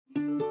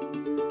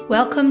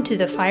Welcome to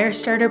the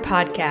Firestarter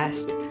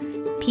Podcast.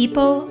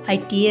 People,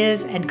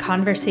 ideas, and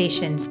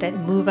conversations that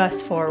move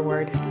us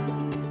forward.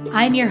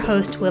 I'm your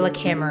host, Willa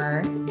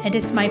Kammerer, and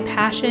it's my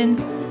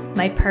passion,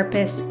 my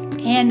purpose,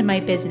 and my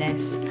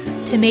business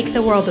to make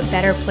the world a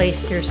better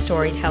place through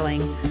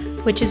storytelling,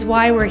 which is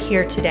why we're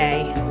here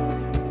today.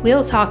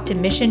 We'll talk to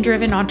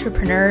mission-driven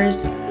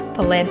entrepreneurs,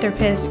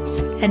 philanthropists,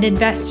 and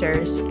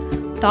investors,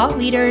 thought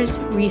leaders,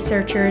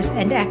 researchers,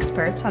 and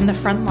experts on the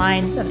front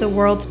lines of the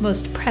world's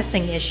most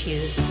pressing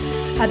issues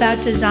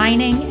about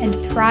designing and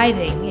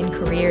thriving in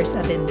careers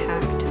of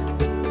impact.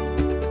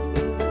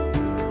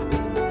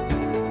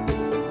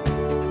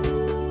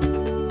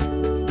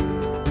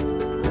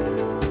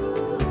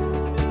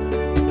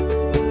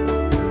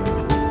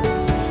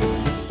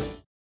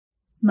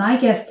 My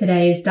guest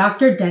today is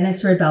Dr.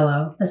 Dennis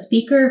Rebelo, a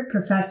speaker,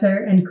 professor,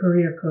 and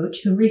career coach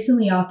who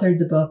recently authored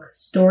the book,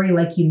 Story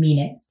Like You Mean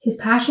It. His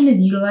passion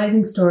is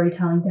utilizing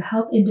storytelling to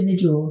help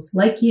individuals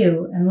like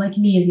you, and like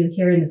me as you'll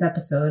hear in this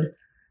episode,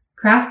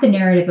 craft the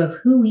narrative of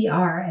who we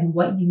are and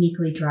what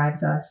uniquely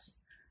drives us.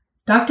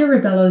 Dr.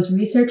 Rebelo's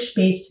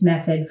research-based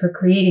method for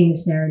creating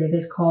this narrative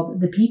is called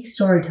the Peak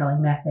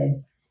Storytelling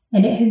Method,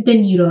 and it has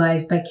been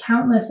utilized by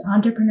countless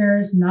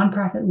entrepreneurs,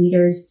 nonprofit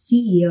leaders,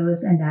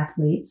 CEOs, and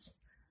athletes.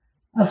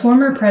 A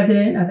former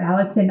president of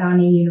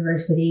Alexandria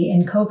University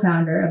and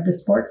co-founder of the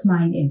Sports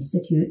Mind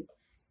Institute,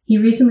 he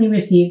recently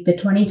received the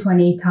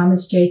 2020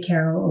 Thomas J.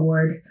 Carroll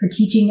Award for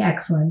Teaching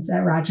Excellence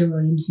at Roger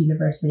Williams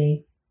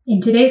University.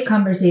 In today's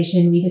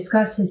conversation, we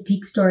discuss his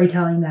peak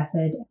storytelling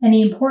method and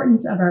the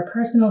importance of our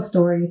personal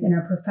stories in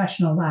our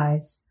professional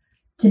lives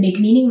to make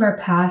meaning of our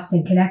past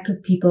and connect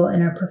with people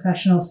in our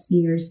professional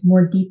spheres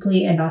more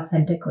deeply and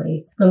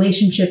authentically,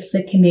 relationships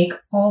that can make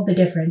all the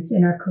difference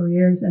in our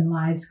careers and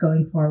lives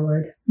going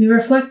forward. We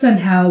reflect on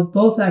how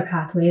both our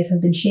pathways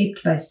have been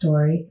shaped by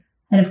story,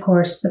 and of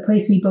course, the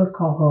place we both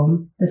call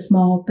home, the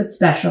small but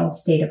special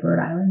state of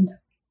Rhode Island.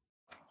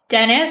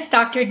 Dennis,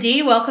 Dr.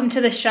 D, welcome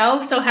to the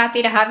show. So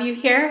happy to have you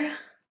here.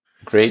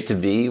 Great to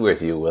be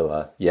with you,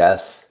 Willa.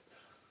 Yes.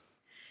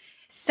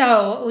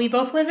 So we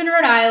both live in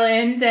Rhode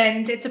Island,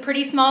 and it's a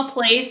pretty small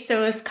place,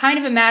 so it's kind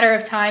of a matter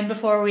of time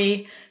before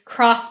we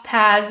cross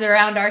paths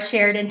around our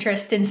shared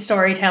interest in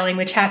storytelling,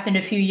 which happened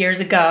a few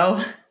years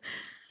ago.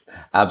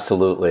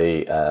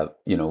 Absolutely.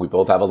 We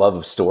both have a love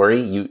of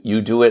story. You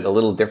do it a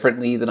little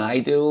differently than I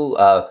do,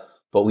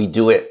 but we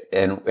do it,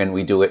 and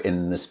we do it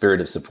in the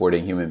spirit of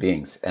supporting human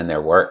beings and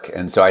their work.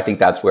 And so I think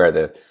that's where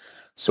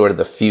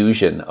the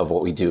fusion of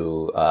what we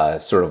do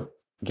sort of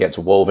gets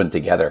woven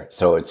together.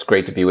 So it's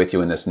great to be with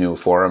you in this new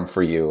forum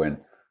for you, and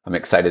I'm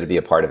excited to be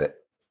a part of it.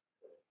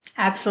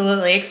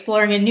 Absolutely.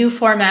 Exploring a new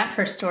format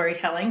for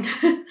storytelling.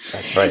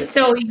 That's right.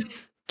 So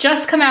you've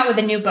just come out with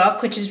a new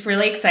book, which is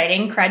really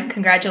exciting.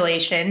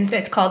 Congratulations.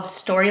 It's called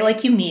Story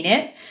Like You Mean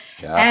It.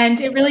 Yeah. And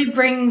it really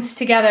brings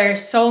together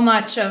so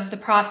much of the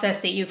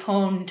process that you've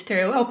honed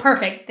through. Oh,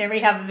 perfect. There we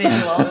have a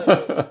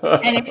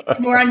visual. And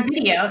we're on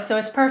video, so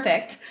it's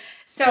perfect.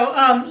 So,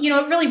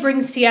 it really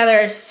brings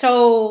together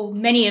so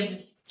many of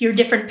your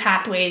different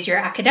pathways, your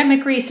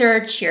academic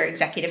research, your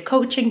executive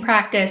coaching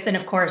practice, and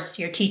of course,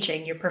 your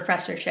teaching, your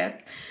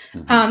professorship.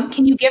 Mm-hmm.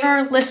 Can you give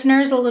our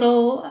listeners a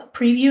little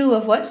preview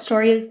of what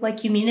Story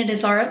Like You Mean It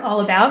is all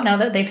about now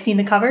that they've seen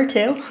the cover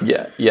too?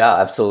 Yeah,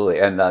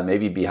 absolutely. And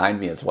maybe behind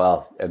me as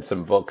well, and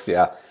some books,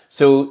 yeah.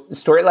 So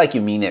Story Like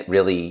You Mean It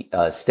really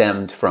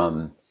stemmed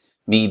from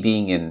me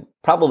being in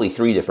probably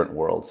three different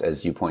worlds,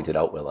 as you pointed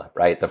out, Willa,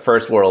 right? The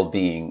first world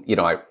being,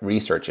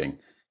 researching.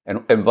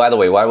 And by the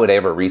way, why would I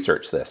ever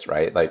research this,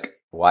 right? Like,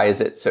 why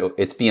is it so?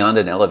 It's beyond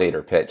an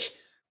elevator pitch.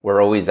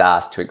 We're always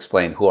asked to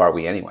explain, who are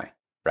we anyway,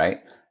 right?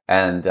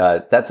 And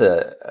that's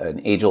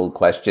an age-old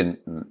question.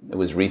 It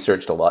was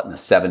researched a lot in the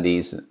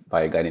 70s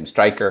by a guy named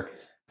Stryker.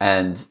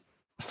 And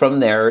from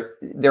there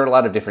are a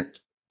lot of different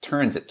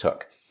turns it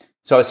took.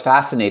 So I was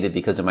fascinated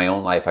because in my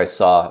own life, I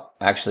saw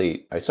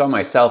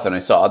myself and I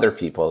saw other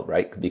people,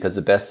 right? Because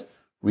the best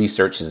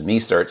research is me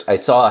search. I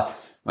saw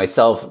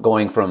myself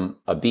going from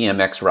a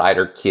BMX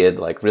rider kid,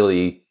 like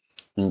really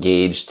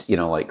engaged,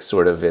 like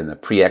sort of in the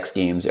pre-X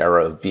Games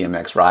era of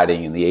BMX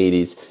riding in the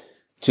 80s,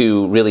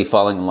 to really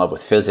falling in love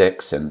with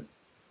physics. And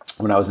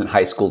when I was in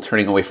high school,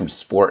 turning away from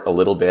sport a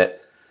little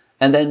bit,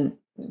 and then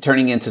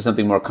turning into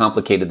something more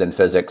complicated than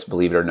physics,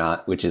 believe it or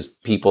not, which is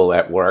people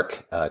at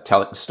work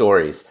telling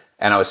stories.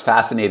 And I was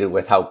fascinated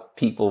with how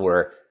people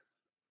were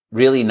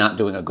really not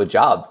doing a good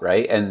job,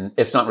 right? And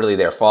it's not really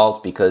their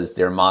fault because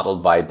they're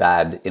modeled by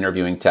bad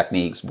interviewing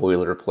techniques,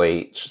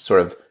 boilerplate,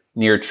 sort of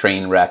near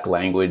train wreck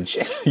language,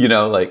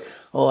 like,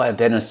 oh, I've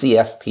been a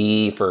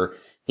CFP for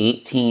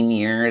 18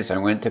 years. I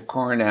went to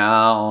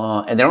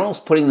Cornell. And they're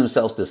almost putting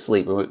themselves to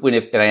sleep.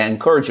 And I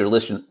encourage your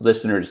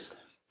listeners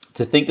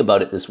to think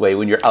about it this way.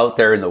 When you're out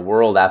there in the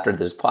world after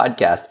this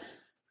podcast,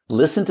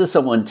 listen to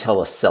someone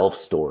tell a self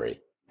story.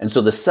 And so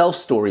the self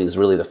story is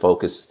really the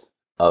focus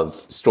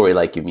of Story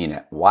Like You Mean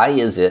It. Why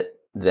is it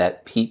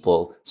that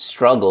people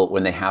struggle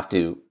when they have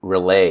to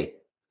relay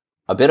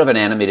a bit of an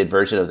animated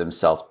version of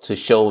themselves to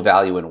show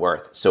value and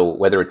worth? So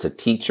whether it's a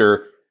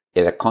teacher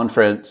at a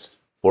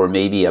conference or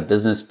maybe a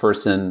business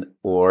person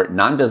or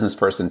non-business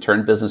person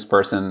turned business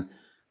person,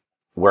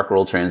 work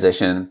role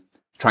transition,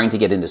 trying to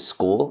get into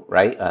school,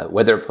 right?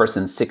 Whether a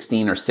person's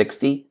 16 or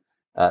 60,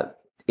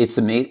 it's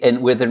amazing.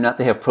 And whether or not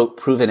they have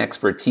proven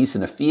expertise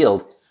in a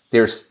field,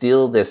 there's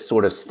still this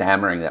sort of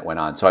stammering that went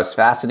on. So I was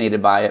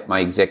fascinated by it. My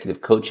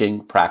executive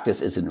coaching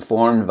practice is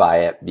informed by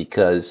it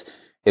because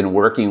in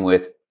working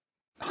with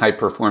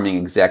high-performing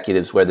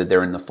executives, whether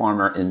they're in this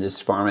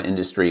pharma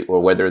industry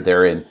or whether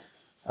they're in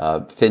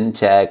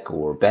fintech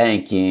or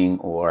banking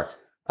or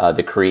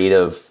the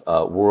creative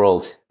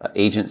world,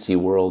 agency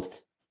world,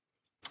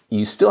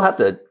 you still have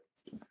to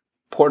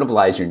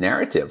portabilize your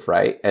narrative,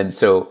 right?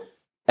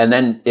 And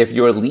then if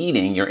you're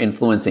leading, you're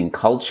influencing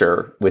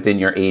culture within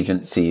your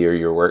agency or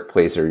your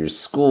workplace or your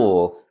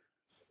school,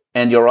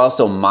 and you're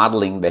also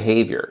modeling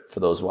behavior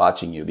for those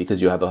watching you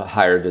because you have a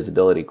higher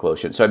visibility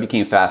quotient. So I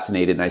became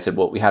fascinated and I said,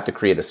 well, we have to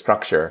create a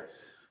structure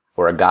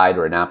or a guide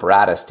or an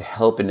apparatus to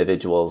help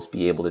individuals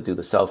be able to do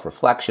the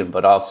self-reflection,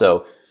 but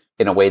also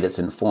in a way that's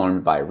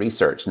informed by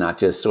research, not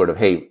just sort of,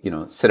 hey,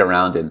 sit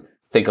around and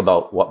think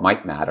about what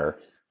might matter.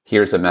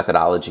 Here's a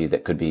methodology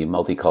that could be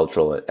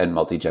multicultural and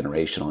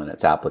multi-generational in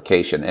its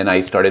application. And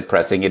I started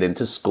pressing it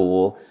into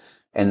school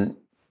and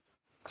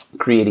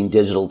creating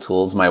digital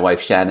tools. My wife,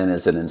 Shannon,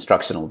 is an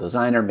instructional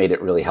designer, made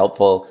it really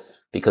helpful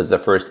because the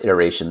first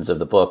iterations of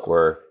the book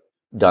were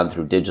done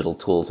through digital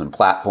tools and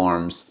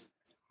platforms.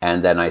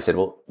 And then I said,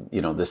 well,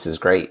 this is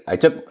great. I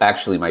took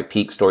actually my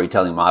peak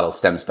storytelling model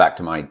stems back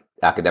to my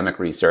academic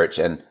research,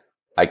 and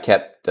I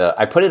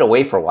put it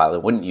away for a while. I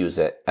wouldn't use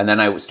it. And then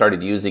I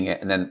started using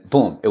it, and then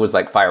boom, it was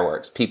like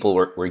fireworks. People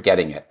were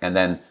getting it. And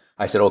then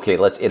I said, okay,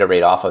 let's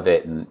iterate off of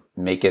it and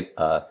make it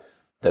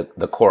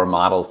the core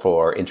model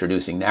for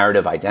introducing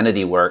narrative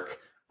identity work,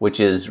 which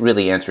is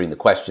really answering the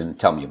question,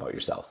 tell me about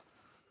yourself.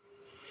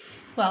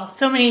 Well,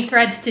 so many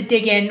threads to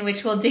dig in,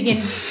 which we'll dig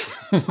in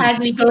as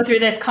we go through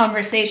this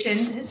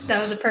conversation.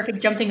 That was a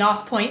perfect jumping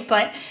off point.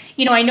 But,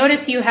 I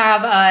notice you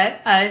have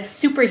a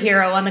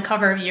superhero on the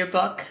cover of your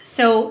book.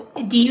 So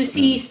do you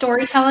see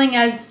storytelling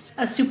as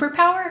a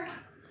superpower?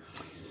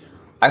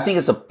 I think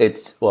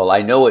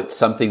I know it's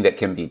something that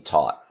can be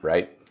taught,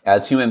 right?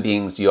 As human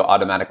beings, you're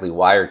automatically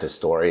wired to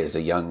story. As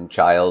a young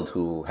child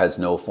who has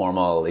no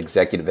formal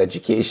executive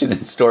education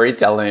in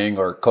storytelling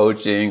or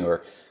coaching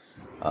or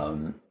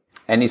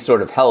any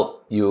sort of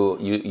help,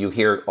 you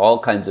hear all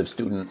kinds of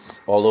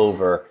students all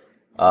over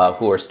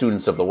who are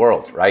students of the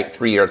world, right?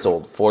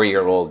 3-year-old,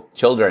 4-year-old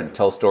children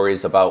tell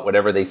stories about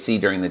whatever they see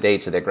during the day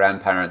to their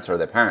grandparents or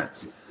their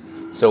parents.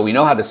 So we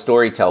know how to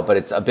storytell, but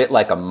it's a bit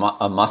like a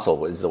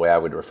muscle is the way I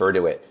would refer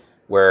to it,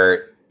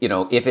 where,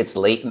 if it's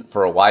latent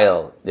for a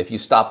while, if you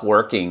stop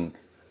working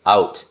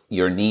out,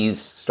 your knees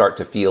start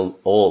to feel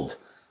old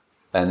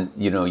and,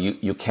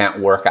 you can't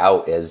work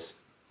out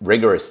as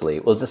rigorously.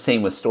 Well, it's the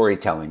same with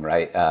storytelling,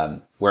 right?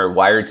 We're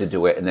wired to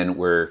do it, and then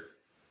we're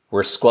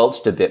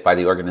squelched a bit by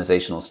the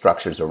organizational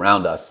structures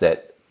around us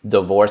that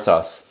divorce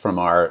us from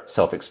our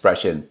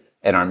self-expression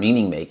and our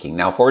meaning making.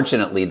 Now,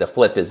 fortunately, the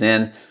flip is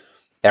in.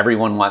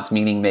 Everyone wants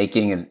meaning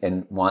making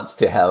and wants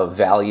to have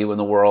value in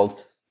the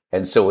world.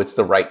 And so it's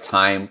the right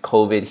time.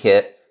 COVID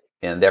hit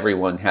and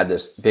everyone had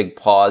this big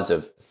pause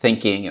of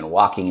thinking and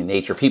walking in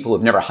nature. People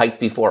who've never hiked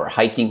before are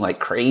hiking like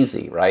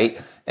crazy,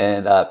 right?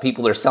 And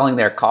people are selling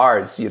their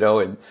cars,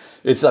 and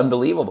it's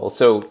unbelievable.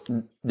 So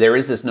there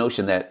is this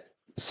notion that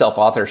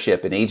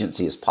self-authorship and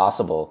agency is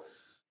possible,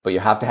 but you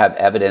have to have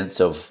evidence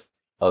of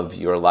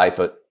your life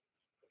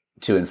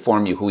to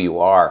inform you who you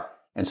are.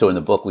 And so in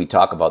the book, we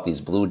talk about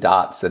these blue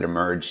dots that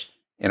emerge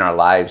in our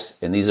lives.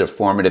 And these are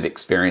formative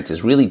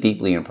experiences, really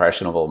deeply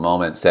impressionable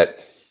moments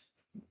that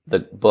the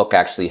book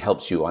actually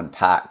helps you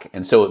unpack.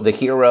 And so the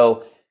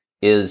hero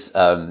is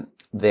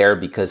there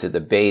because at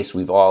the base,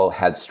 we've all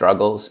had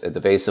struggles. At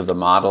the base of the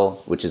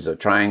model, which is a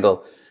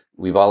triangle,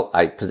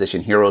 I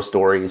position hero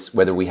stories,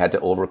 whether we had to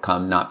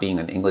overcome not being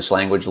an English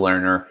language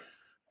learner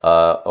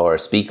or a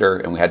speaker,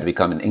 and we had to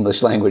become an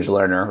English language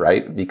learner,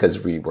 right?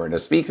 Because we weren't a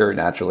speaker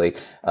naturally.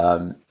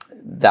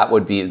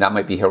 That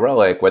might be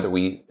heroic, whether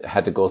we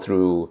had to go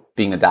through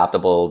being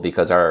adaptable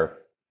because our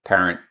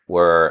parent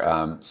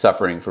were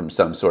suffering from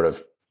some sort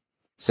of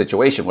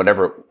situation,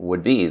 whatever it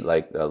would be,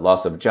 like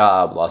loss of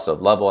job, loss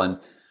of loved one.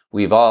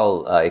 We've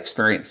all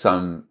experienced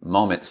some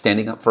moment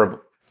standing up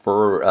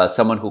for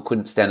someone who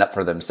couldn't stand up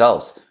for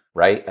themselves,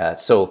 right?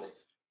 So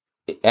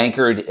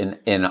anchored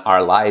in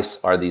our lives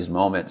are these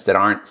moments that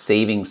aren't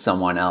saving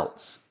someone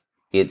else.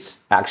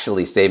 It's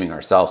actually saving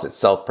ourselves. It's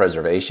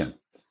self-preservation.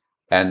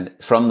 And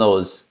from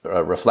those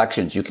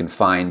reflections, you can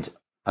find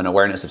an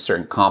awareness of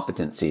certain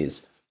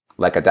competencies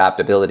like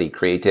adaptability,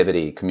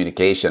 creativity,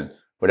 communication,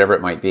 whatever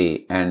it might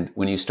be. And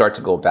when you start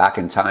to go back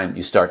in time,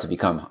 you start to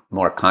become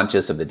more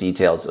conscious of the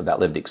details of that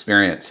lived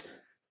experience.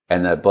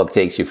 And the book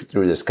takes you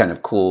through this kind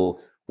of cool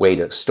way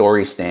to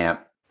story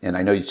stamp. And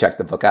I know you checked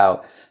the book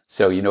out,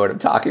 so you know what I'm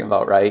talking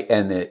about, right?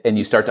 And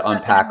you start to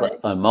unpack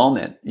a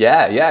moment.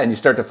 Yeah. And you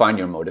start to find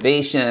your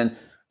motivation,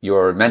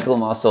 your mental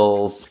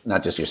muscles,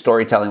 not just your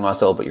storytelling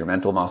muscle, but your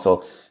mental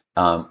muscle.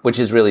 which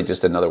is really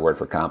just another word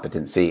for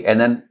competency. And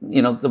then,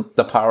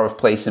 the power of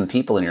place and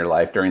people in your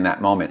life during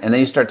that moment. And then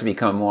you start to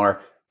become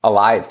more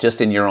alive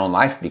just in your own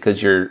life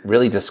because you're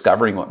really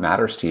discovering what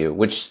matters to you,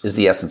 which is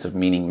the essence of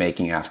meaning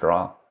making after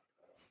all.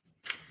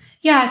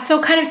 Yeah.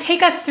 So kind of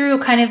take us through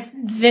kind of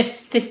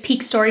this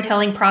peak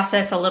storytelling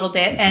process a little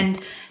bit, and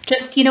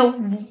just,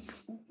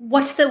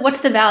 what's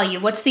the value?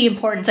 What's the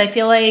importance? I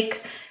feel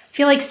like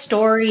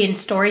story and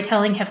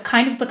storytelling have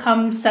kind of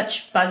become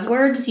such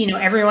buzzwords.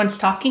 Everyone's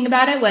talking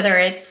about it, whether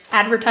it's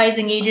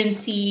advertising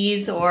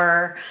agencies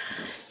or,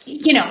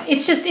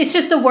 it's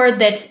just a word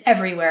that's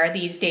everywhere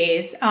these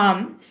days.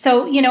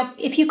 So,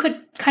 if you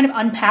could kind of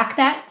unpack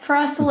that for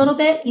us a little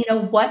bit,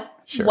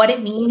 what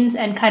it means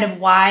and kind of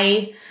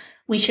why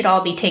we should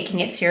all be taking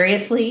it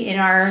seriously in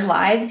our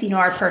lives,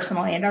 our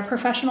personal and our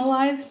professional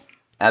lives.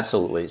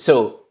 Absolutely.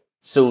 So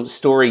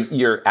story,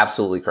 you're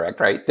absolutely correct,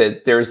 right?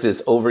 That there's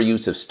this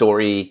overuse of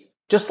story,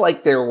 just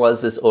like there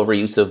was this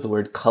overuse of the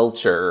word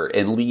culture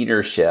and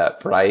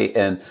leadership, right?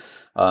 And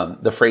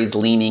the phrase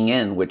leaning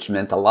in, which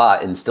meant a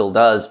lot and still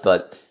does,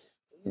 but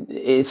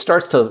it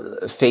starts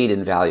to fade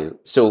in value.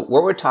 So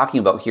what we're talking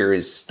about here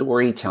is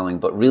storytelling,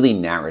 but really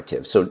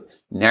narrative. So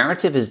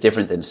narrative is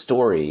different than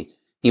story,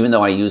 even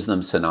though I use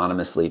them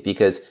synonymously,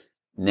 because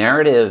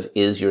narrative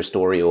is your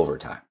story over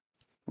time.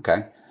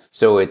 Okay.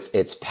 So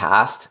it's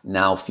past,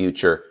 now,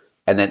 future,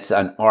 and that's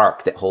an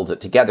arc that holds it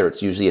together.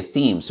 It's usually a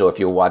theme. So if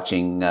you're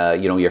watching,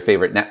 your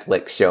favorite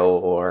Netflix show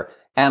or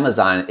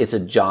Amazon, it's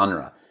a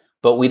genre.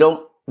 But we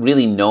don't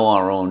really know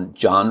our own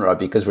genre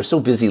because we're so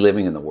busy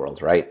living in the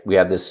world, right? We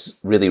have this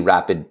really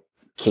rapid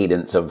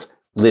cadence of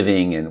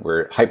living, and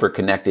we're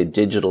hyper-connected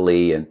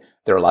digitally, and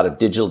there are a lot of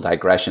digital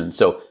digressions.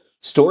 So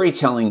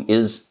storytelling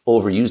is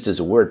overused as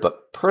a word,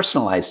 but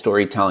personalized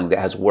storytelling that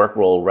has work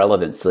role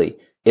relevancy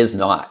is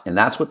not. And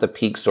that's what the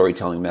peak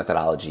storytelling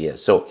methodology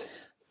is. So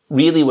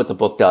really what the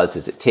book does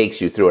is it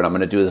takes you through, and I'm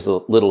going to do this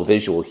little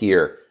visual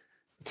here.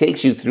 It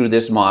takes you through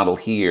this model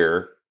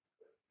here,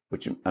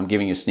 which I'm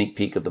giving you a sneak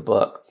peek of the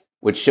book,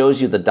 which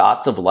shows you the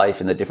dots of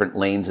life and the different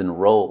lanes and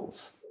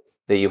roles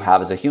that you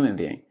have as a human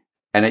being.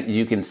 And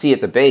you can see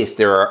at the base,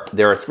 there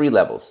are three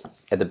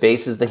levels. At the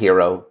base is the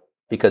hero,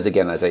 because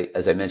again, as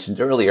I mentioned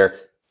earlier,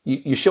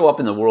 you show up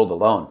in the world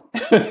alone,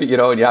 and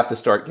you have to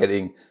start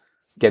getting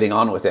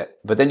on with it.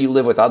 But then you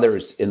live with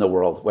others in the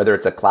world, whether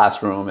it's a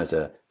classroom as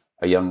a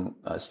young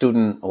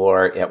student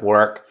or at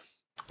work,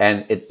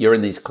 and you're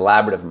in these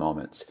collaborative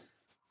moments.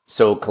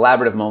 So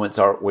collaborative moments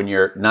are when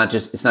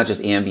it's not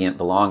just ambient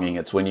belonging.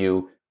 It's when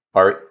you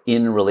are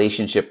in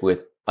relationship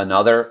with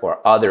another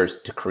or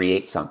others to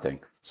create something.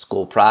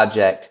 School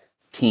project,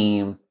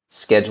 team,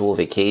 schedule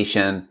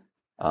vacation,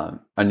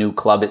 a new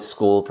club at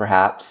school,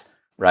 perhaps,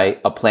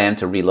 right? A plan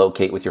to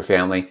relocate with your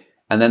family.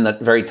 And then the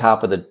very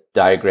top of the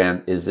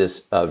diagram is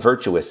these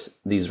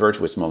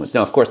virtuous moments.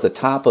 Now, of course, the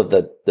top of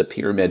the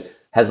pyramid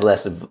has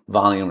less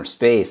volume or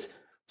space.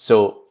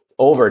 So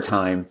over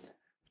time,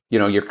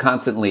 you're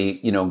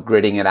constantly,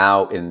 gritting it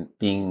out and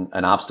being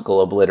an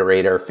obstacle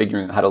obliterator,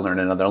 figuring out how to learn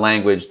another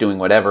language, doing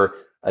whatever,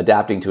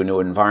 adapting to a new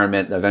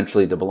environment, and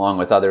eventually to belong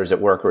with others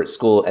at work or at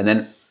school. And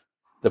then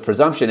the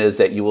presumption is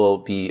that you will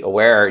be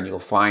aware and you'll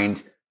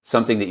find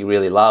something that you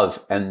really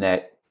love. And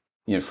that,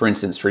 for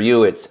instance, for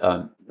you, it's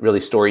really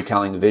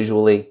storytelling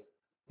visually,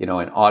 an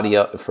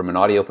audio, from an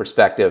audio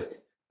perspective,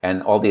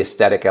 and all the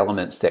aesthetic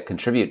elements that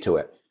contribute to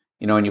it.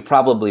 And you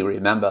probably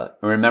remember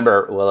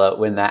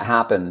when that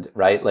happened,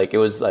 right? Like, it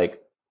was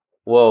like,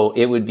 whoa,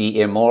 it would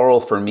be immoral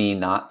for me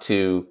not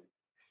to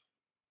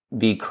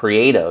be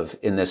creative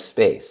in this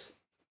space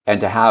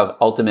and to have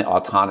ultimate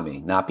autonomy,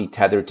 not be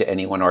tethered to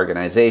any one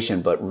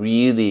organization, but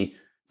really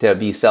to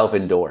be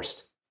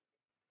self-endorsed,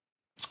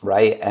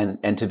 right?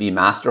 And to be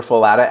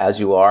masterful at it as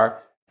you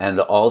are. And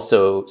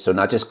also, so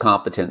not just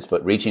competence,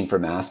 but reaching for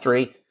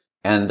mastery,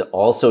 and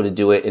also to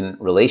do it in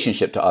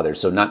relationship to others.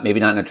 So maybe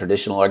not in a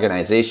traditional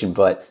organization,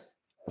 but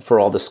for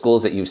all the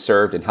schools that you've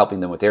served and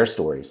helping them with their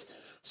stories.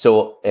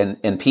 So,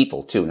 and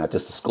people too, not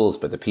just the schools,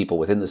 but the people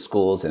within the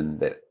schools and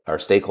that are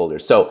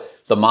stakeholders. So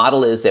the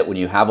model is that when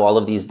you have all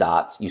of these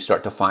dots, you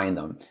start to find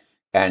them.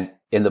 And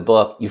in the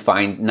book, you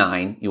find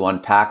 9, you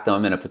unpack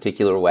them in a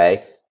particular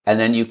way, and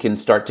then you can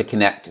start to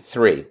connect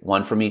 3,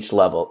 one from each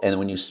level. And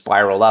when you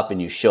spiral up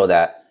and you show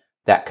that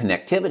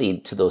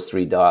connectivity to those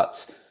 3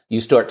 dots, you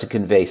start to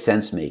convey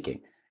sense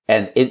making.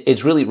 And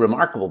it's really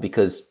remarkable,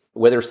 because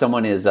whether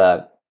someone is,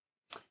 I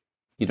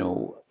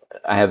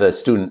have a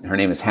student, her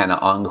name is Hannah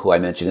Ung, who I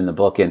mentioned in the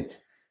book. And,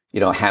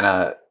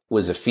 Hannah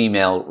was a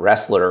female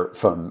wrestler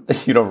from,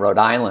 Rhode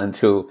Island,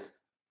 who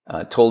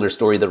told her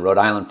story of the Rhode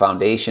Island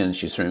Foundation.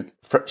 She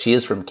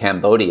is from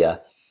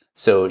Cambodia,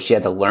 so she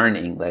had to learn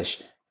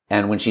English.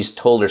 And when she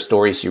told her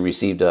story, she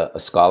received a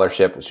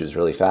scholarship, which was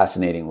really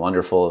fascinating,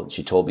 wonderful.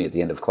 She told me at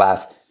the end of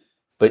class.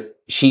 But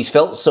she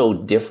felt so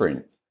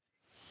different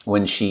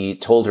when she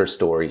told her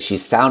story. She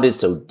sounded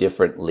so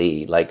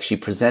differently, like she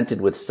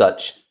presented with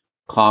such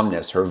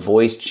calmness. Her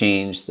voice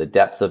changed, the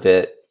depth of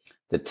it,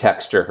 the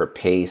texture, her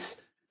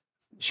pace.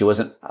 She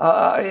wasn't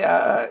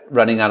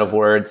running out of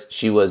words.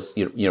 She was,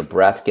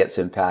 breath gets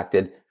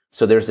impacted.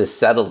 So there's this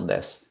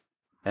settledness.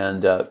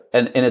 And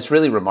it's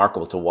really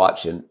remarkable to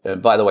watch. And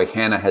by the way,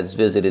 Hannah has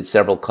visited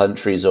several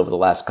countries over the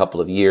last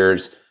couple of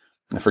years.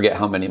 I forget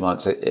how many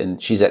months,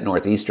 and she's at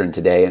Northeastern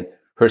today. And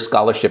her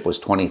scholarship was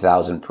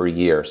 $20,000 per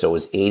year, so it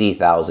was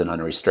 $80,000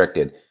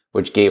 unrestricted,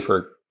 which gave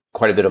her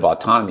quite a bit of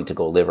autonomy to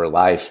go live her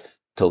life,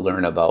 to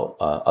learn about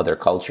other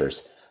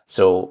cultures.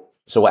 So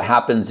what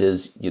happens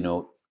is,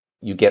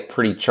 you get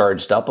pretty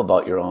charged up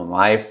about your own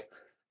life.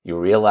 You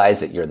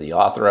realize that you're the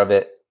author of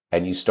it,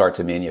 and you start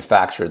to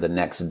manufacture the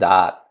next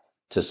dot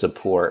to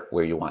support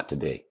where you want to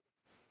be.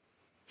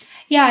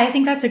 Yeah, I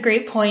think that's a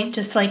great point.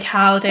 Just like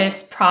how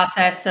this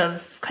process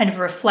of kind of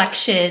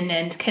reflection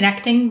and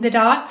connecting the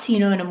dots,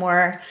 in a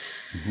more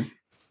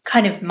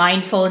kind of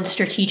mindful and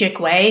strategic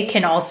way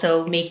can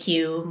also make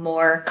you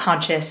more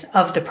conscious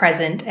of the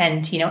present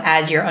and,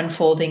 as you're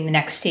unfolding the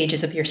next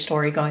stages of your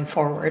story going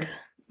forward.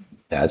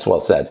 Yeah, that's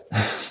well said.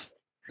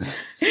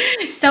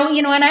 So,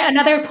 and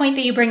another point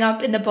that you bring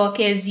up in the book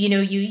is,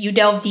 you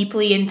delve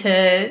deeply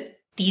into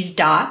these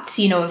dots,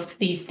 of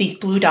these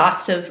blue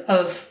dots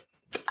of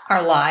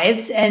our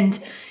lives.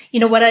 And,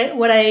 what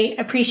I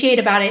appreciate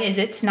about it is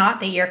it's not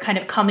that you're kind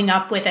of coming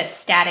up with a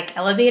static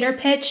elevator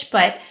pitch,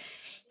 but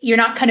you're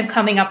not kind of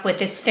coming up with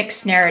this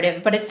fixed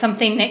narrative, but it's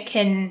something that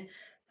can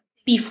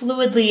be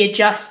fluidly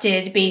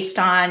adjusted based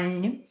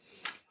on,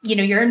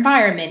 your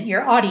environment,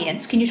 your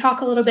audience. Can you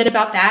talk a little bit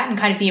about that and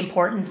kind of the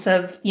importance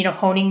of,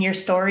 honing your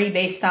story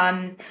based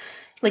on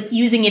like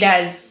using it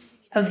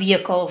as a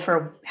vehicle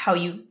for how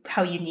you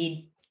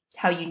need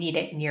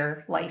it in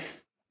your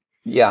life?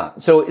 Yeah.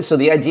 So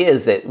the idea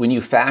is that when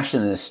you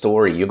fashion this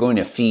story, you're going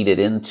to feed it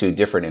into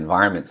different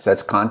environments.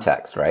 That's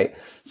context, right?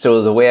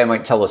 So the way I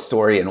might tell a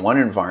story in one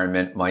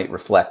environment might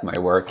reflect my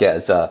work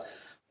as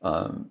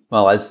in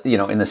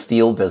the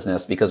steel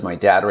business, because my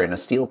dad ran a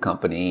steel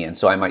company. And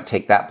so I might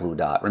take that blue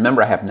dot.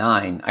 Remember, I have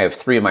 9. I have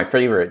 3 of my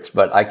favorites,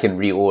 but I can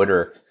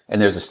reorder.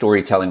 And there's a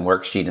storytelling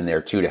worksheet in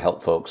there too to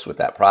help folks with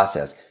that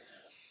process.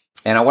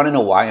 And I want to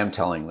know why I'm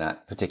telling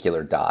that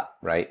particular dot,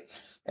 right?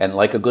 And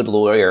like a good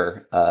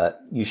lawyer,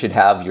 you should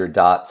have your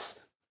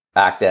dots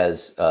act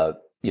as,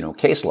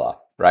 case law,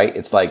 right?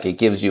 It's like it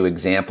gives you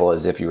example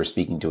as if you were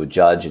speaking to a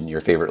judge in your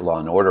favorite Law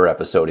and Order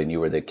episode and you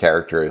were the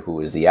character who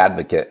is the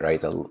advocate,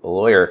 right? The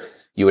lawyer,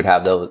 you would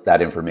have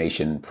that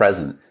information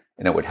present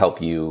and it would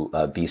help you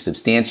be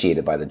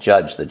substantiated by the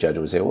judge. The judge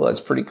would say, well, that's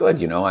pretty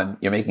good. You're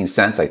making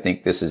sense. I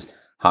think this is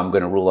how I'm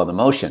going to rule on the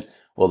motion.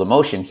 Well, the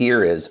motion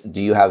here is,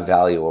 do you have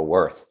value or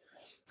worth?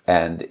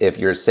 And if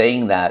you're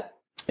saying that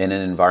in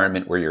an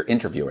environment where you're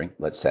interviewing,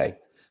 let's say,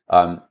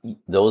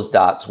 those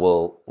dots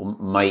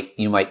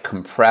you might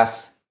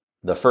compress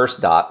the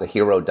first dot, the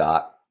hero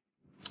dot,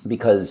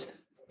 because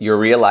you're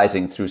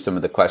realizing through some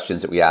of the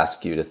questions that we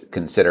ask you to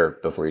consider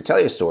before you tell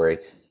your story,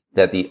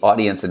 that the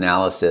audience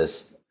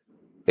analysis,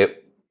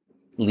 it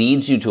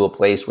leads you to a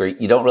place where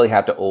you don't really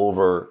have to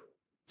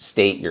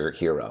overstate your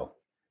hero,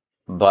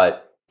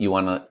 but you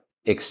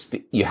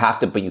have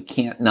to, but you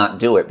can't not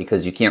do it,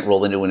 because you can't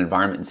roll into an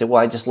environment and say,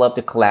 well, I just love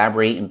to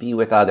collaborate and be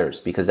with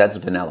others, because that's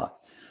vanilla.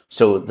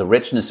 So the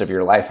richness of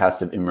your life has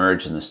to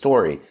emerge in the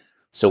story.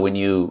 So when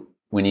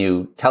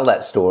you tell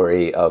that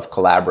story of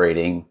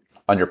collaborating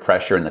under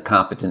pressure and the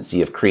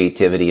competency of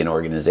creativity and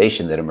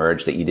organization that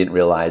emerged that you didn't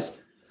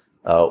realize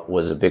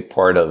was a big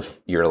part of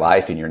your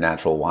life and your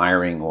natural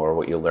wiring or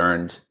what you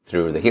learned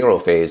through the hero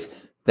phase,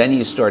 then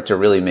you start to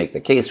really make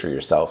the case for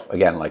yourself,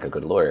 again, like a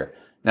good lawyer.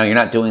 Now, you're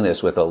not doing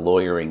this with a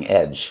lawyering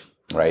edge,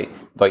 right?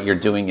 But you're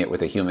doing it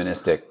with a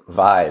humanistic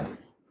vibe.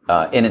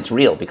 And it's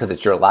real because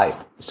it's your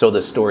life. So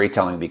the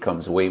storytelling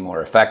becomes way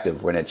more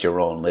effective when it's your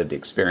own lived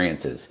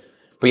experiences.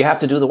 But you have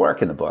to do the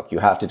work in the book. You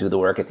have to do the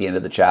work at the end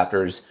of the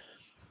chapters.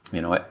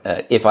 And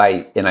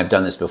I've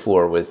done this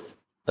before with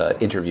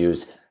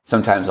interviews,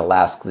 sometimes I'll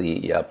ask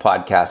the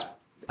podcast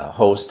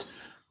host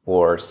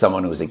or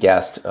someone who's a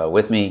guest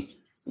with me,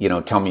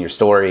 tell me your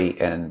story.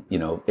 And,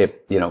 if,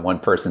 one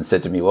person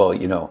said to me,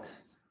 well,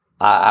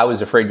 I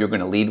was afraid you were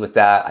going to lead with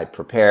that. I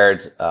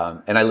prepared,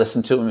 and I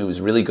listened to him. He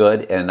was really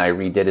good. And I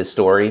redid his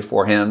story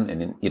for him.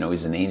 And,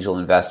 he's an angel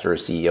investor, a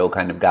CEO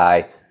kind of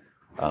guy,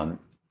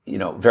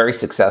 very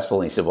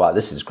successful. And he said, wow,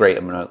 this is great.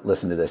 I'm going to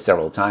listen to this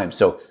several times.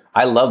 So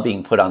I love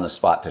being put on the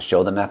spot to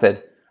show the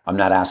method. I'm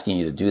not asking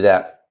you to do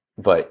that,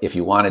 but if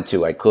you wanted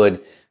to, I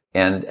could.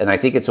 And I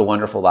think it's a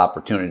wonderful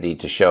opportunity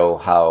to show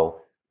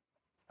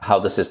how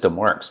the system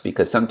works,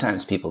 because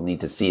sometimes people need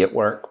to see it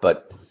work,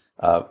 but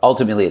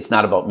ultimately, it's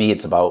not about me.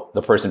 It's about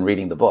the person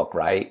reading the book,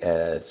 right?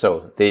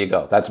 So there you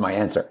go. That's my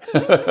answer.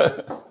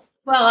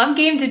 Well, I'm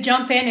game to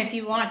jump in if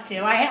you want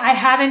to. I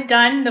haven't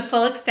done the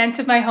full extent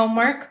of my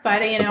homework,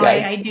 but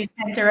okay. I do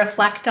tend to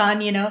reflect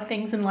on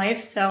things in life.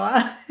 So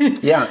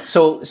yeah.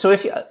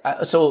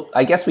 So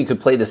I guess we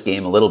could play this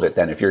game a little bit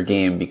then, if you're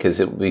game, because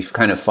it would be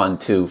kind of fun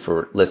too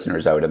for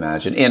listeners, I would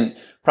imagine, and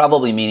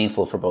probably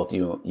meaningful for both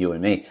you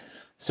and me.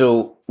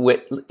 So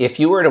if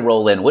you were to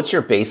roll in, what's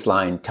your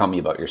baseline? Tell me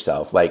about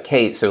yourself. Like,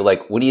 hey, so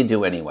like, what do you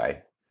do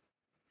anyway?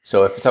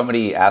 So if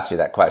somebody asks you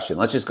that question,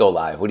 let's just go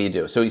live. What do you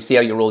do? So you see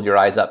how you rolled your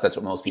eyes up? That's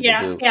what most people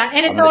do. Yeah.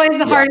 And it's always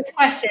the hardest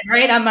question,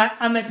 right?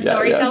 I'm a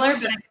storyteller,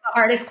 but it's the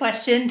hardest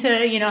question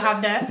to,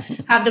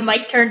 have the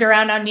mic turned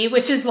around on me,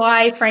 which is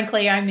why,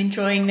 frankly, I'm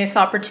enjoying this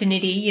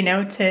opportunity,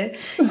 to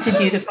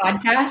do the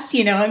podcast,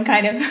 and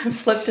kind of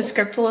flip the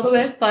script a little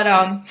bit. But,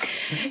 I'm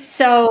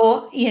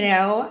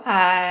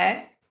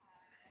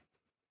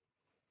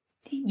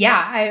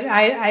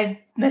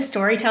a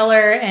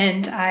storyteller,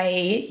 and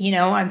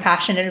I'm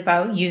passionate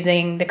about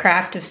using the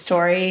craft of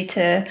story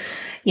to,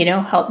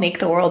 help make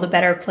the world a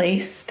better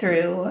place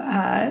through,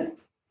 I'm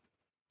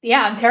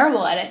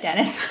terrible at it,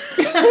 Dennis.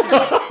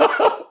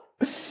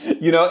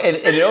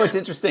 What's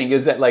interesting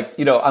is that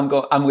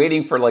I'm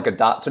waiting for like a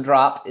dot to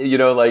drop,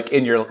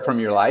 from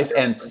your life.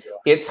 And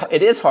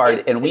it is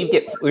hard. And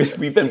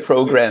we've been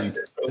programmed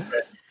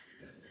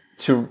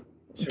to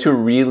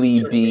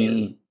really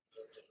be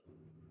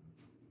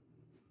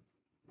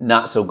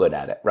not so good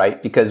at it,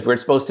 right? Because we're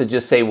supposed to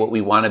just say what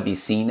we want to be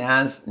seen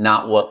as,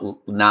 not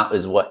what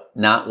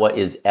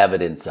is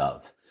evidence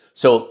of.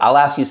 So I'll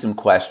ask you some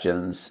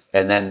questions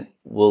and then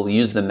we'll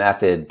use the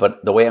method.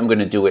 But the way I'm going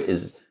to do it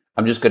is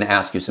I'm just going to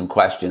ask you some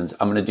questions.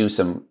 I'm going to do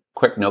some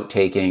quick note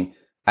taking,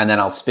 and then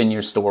I'll spin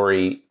your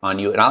story on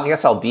you. And I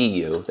guess I'll be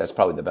you. That's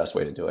probably the best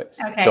way to do it.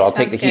 Okay, so I'll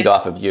take the heat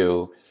off of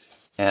you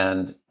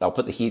and I'll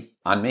put the heat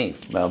on me.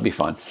 That'll be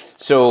fun.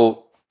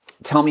 So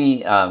tell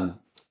me,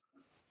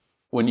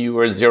 when you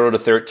were 0 to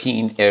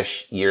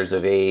 13-ish years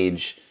of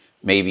age,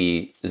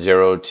 maybe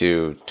 0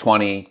 to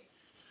 20,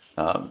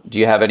 do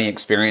you have any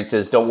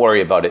experiences? Don't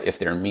worry about it if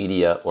they're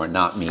media or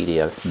not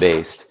media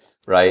based,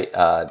 right?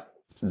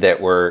 That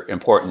were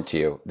important to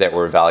you, that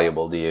were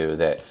valuable to you,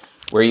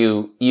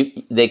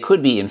 they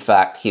could be in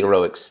fact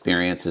hero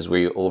experiences where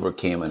you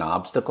overcame an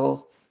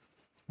obstacle,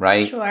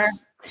 right? Sure.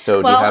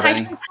 So do you have any?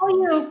 I can tell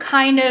you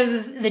kind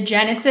of the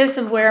genesis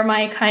of where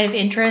my kind of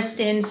interest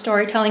in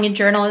storytelling and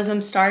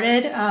journalism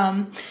started.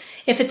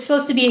 If it's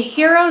supposed to be a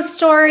hero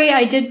story,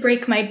 I did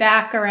break my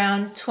back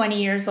around 20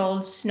 years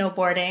old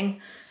snowboarding,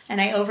 and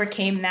I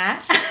overcame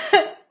that.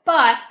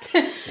 But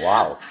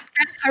wow.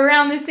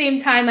 Around the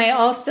same time, I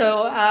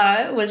also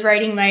was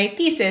writing my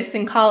thesis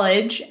in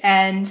college,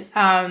 and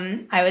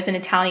I was an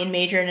Italian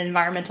major and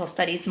environmental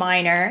studies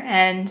minor,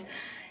 and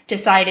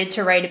decided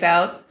to write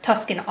about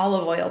Tuscan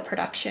olive oil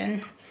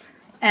production.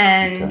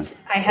 And okay.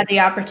 I had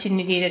the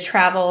opportunity to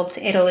travel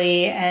to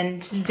Italy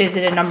and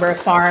visit a number of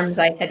farms.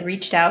 I had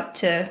reached out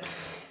to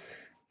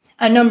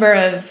a number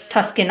of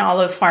Tuscan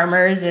olive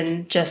farmers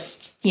and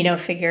just,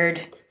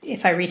 figured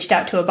if I reached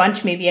out to a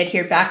bunch, maybe I'd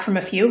hear back from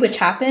a few, which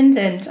happened.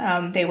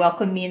 And they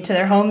welcomed me into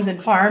their homes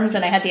and farms.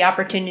 And I had the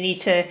opportunity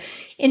to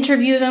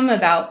interview them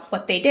about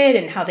what they did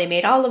and how they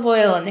made olive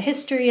oil and the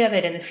history of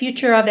it and the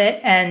future of it.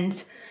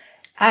 And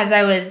as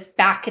I was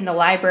back in the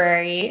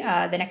library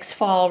the next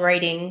fall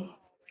putting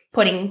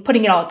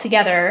it all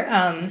together,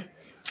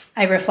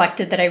 I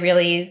reflected that I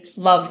really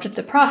loved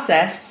the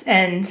process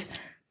and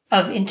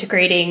of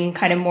integrating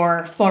kind of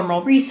more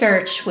formal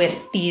research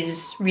with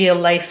these real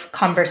life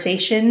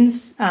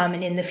conversations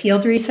and in the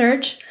field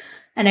research.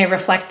 And I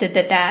reflected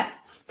that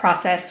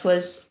process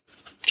was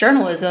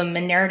journalism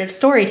and narrative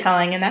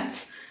storytelling, and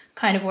that's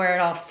kind of where it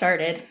all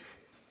started.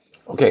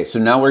 Okay, so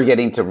now we're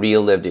getting to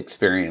real lived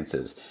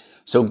experiences.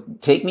 So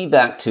take me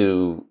back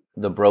to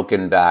the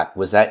broken back.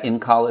 Was that in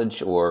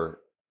college or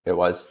it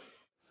was?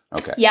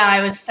 Okay. Yeah,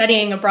 I was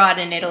studying abroad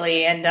in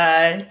Italy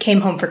and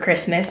came home for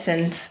Christmas,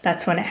 and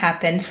that's when it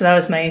happened. So that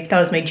was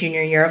my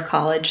junior year of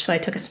college. So I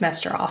took a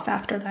semester off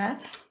after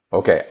that.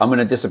 Okay, I'm going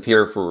to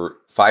disappear for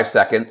 5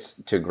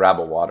 seconds to grab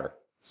a water.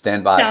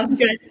 Stand by. Sounds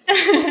good.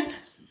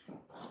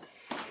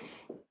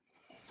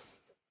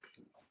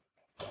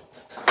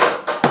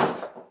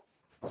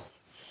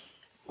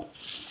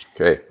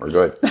 Okay, we're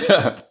good.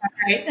 All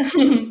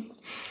right.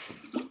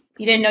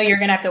 You didn't know you were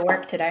going to have to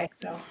work today,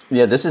 so.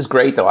 Yeah, this is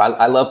great, though.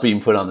 I love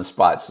being put on the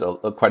spot, so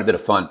quite a bit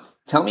of fun.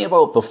 Tell me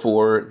about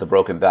before the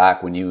broken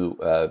back, when you,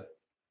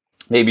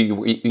 maybe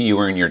you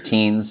were in your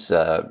teens,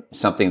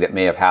 something that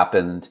may have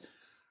happened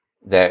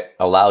that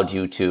allowed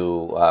you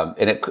to,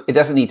 and it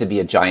doesn't need to be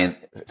a giant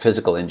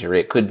physical injury.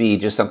 It could be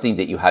just something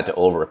that you had to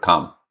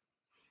overcome.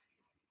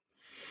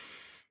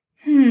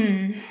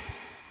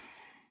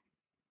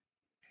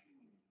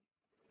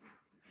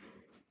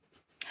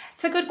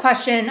 It's a good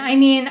question. I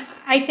mean,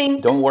 I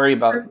think don't worry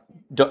about.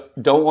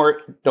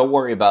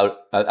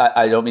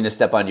 I don't mean to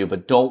step on you,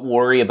 but don't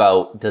worry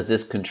about. Does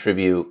this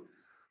contribute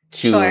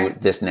to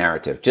this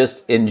narrative?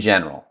 Just in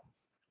general.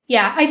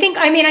 Yeah, I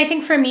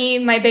think for me,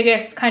 my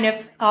biggest kind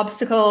of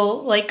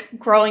obstacle, like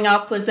growing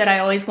up, was that I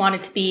always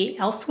wanted to be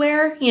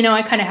elsewhere.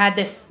 I kind of had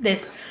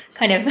this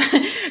kind of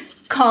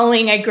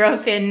calling. I grew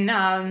up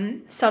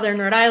in southern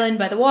Rhode Island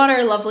by the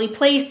water, lovely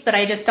place, but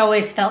I just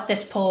always felt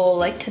this pull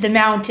like to the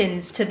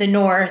mountains, to the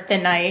north,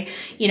 and I,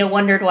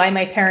 wondered why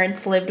my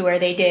parents lived where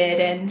they did,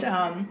 and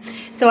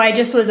so I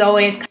just was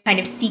always kind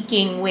of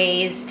seeking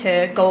ways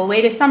to go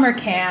away to summer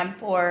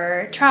camp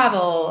or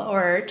travel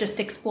or just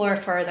explore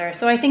further.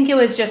 So I think it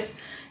was just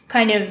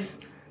kind of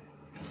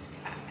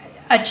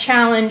a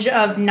challenge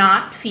of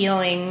not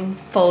feeling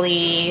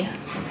fully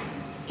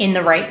in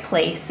the right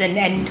place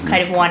and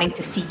kind of wanting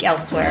to seek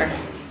elsewhere.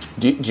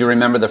 Do you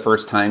remember the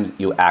first time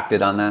you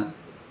acted on that?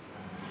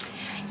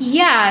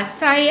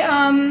 Yes,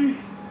 I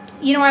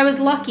was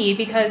lucky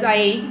because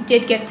I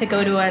did get to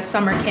go to a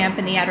summer camp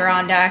in the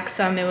Adirondacks.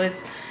 It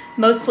was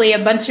mostly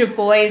a bunch of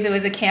boys. It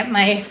was a camp.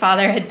 My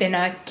father had been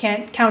a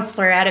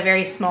counselor at a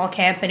very small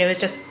camp, and it was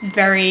just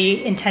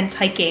very intense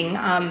hiking.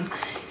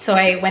 So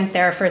I went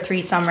there for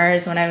 3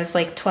 summers when I was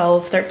like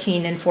 12,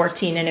 13, and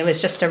 14, and it was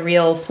just a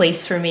real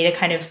place for me to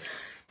kind of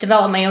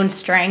develop my own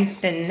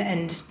strength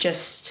and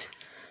just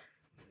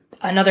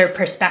another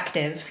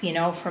perspective,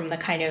 from the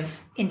kind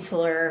of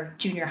insular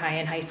junior high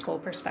and high school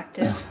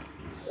perspective.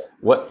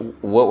 What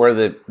were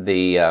the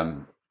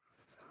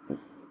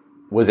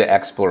was it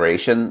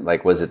exploration?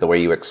 Like, was it the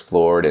way you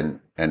explored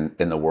in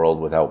the world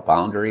without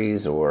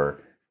boundaries,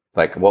 or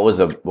like what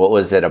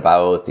was it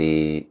about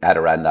the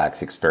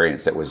Adirondacks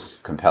experience that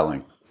was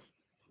compelling?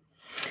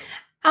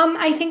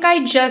 I think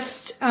I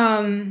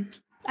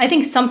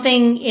think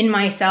something in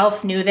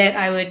myself knew that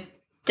I would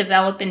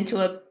develop into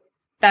a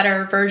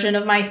better version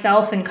of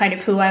myself and kind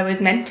of who I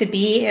was meant to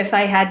be if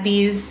I had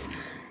these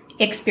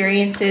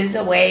experiences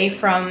away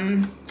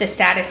from the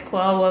status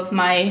quo of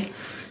my,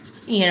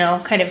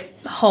 kind of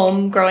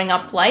home growing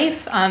up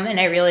life. And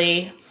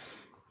I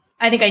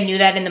think I knew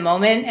that in the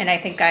moment. And I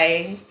think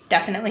I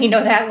definitely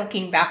know that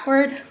looking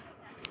backward.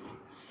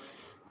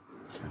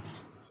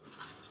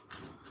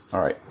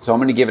 All right. So I'm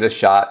going to give it a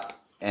shot.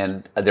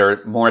 And there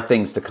are more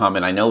things to come.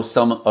 And I know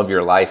some of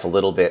your life a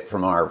little bit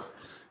from our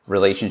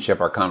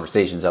relationship, our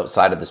conversations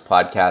outside of this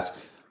podcast.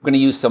 I'm going to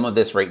use some of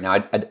this right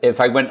now. If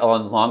I went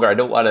on longer, I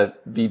don't want to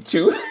be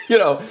too much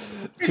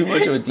of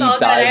a deep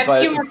dive. I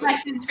have 2 more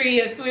questions for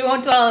you, so we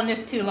won't dwell on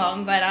this too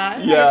long. But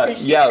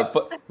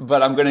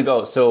but I'm going to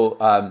go. So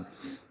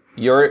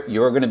you're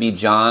going to be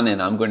John,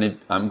 and I'm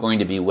going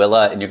to be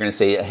Willa, and you're going to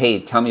say,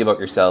 "Hey, tell me about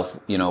yourself.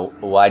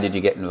 Why did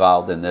you get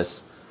involved in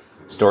this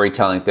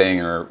storytelling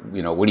thing, or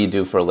what do you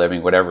do for a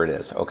living? Whatever it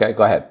is." Okay,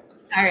 go ahead.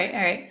 All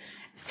right.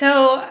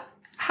 So.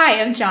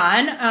 Hi, I'm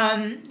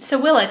John. So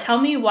Willa,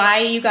 tell me why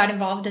you got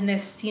involved in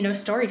this,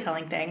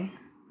 storytelling thing.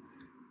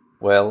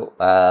 Well,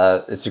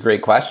 it's a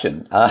great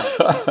question.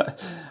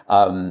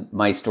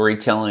 My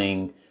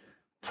storytelling,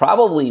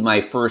 probably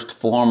my first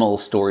formal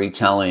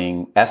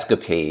storytelling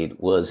escapade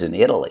was in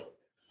Italy.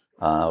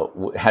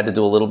 Had to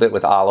do a little bit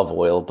with olive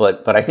oil,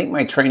 but I think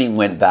my training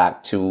went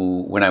back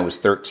to when I was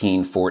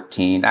 13,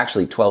 14,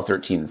 actually 12,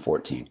 13, and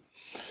 14.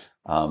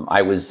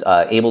 I was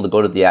able to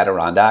go to the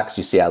Adirondacks.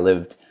 You see, I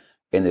lived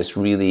in this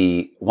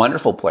really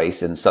wonderful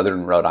place in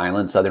southern Rhode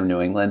Island, southern New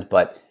England,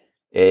 but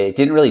it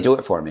didn't really do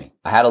it for me.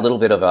 I had a little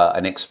bit of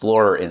an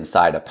explorer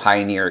inside, a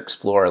pioneer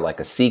explorer, like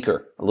a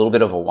seeker, a little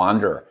bit of a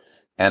wanderer.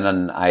 And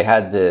then I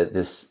had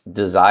this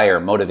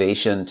desire,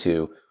 motivation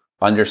to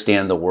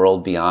understand the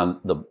world beyond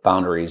the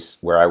boundaries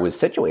where I was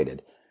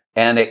situated.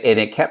 And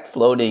it kept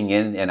floating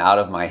in and out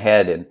of my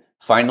head. And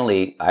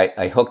finally,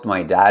 I hooked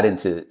my dad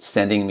into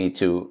sending me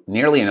to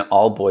nearly an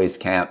all-boys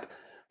camp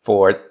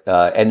for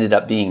ended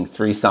up being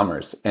 3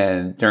 summers.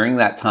 And during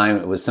that time,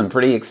 it was some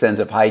pretty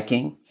extensive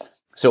hiking.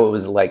 So it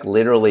was like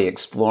literally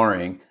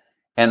exploring.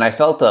 And I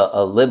felt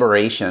a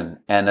liberation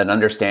and an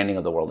understanding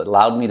of the world. It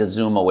allowed me to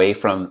zoom away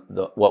from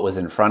what was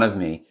in front of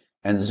me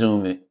and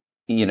zoom,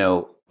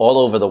 all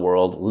over the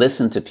world,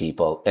 listen to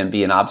people, and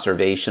be an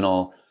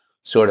observational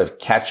sort of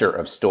catcher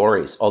of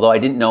stories. Although I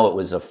didn't know it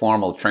was a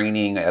formal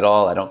training at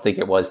all. I don't think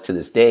it was to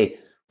this day,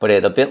 but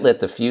it a bit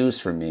lit the fuse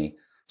for me.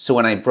 So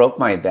when I broke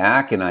my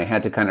back and I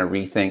had to kind of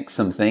rethink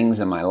some things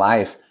in my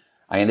life,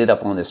 I ended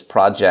up on this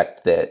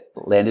project that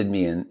landed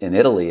me in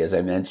Italy, as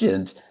I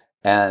mentioned.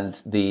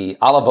 And the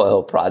olive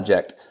oil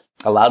project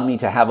allowed me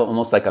to have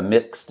almost like a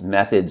mixed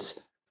methods,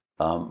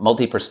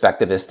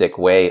 multi-perspectivistic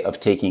way of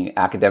taking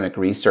academic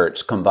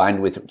research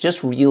combined with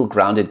just real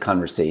grounded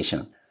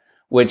conversation,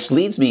 which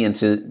leads me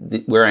into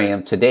where I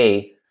am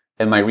today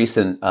and my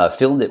recent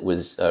film that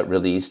was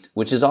released,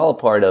 which is all a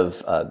part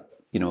of,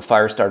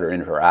 Firestarter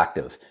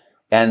Interactive.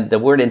 And the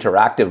word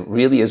interactive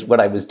really is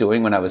what I was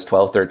doing when I was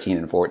 12, 13,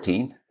 and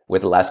 14,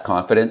 with less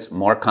confidence,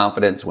 more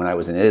confidence when I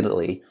was in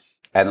Italy,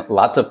 and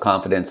lots of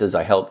confidence as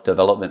I helped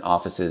development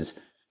offices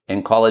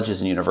in colleges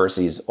and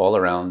universities all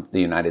around the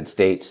United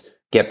States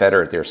get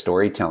better at their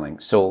storytelling.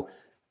 So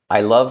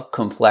I love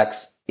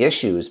complex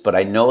issues, but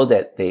I know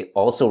that they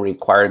also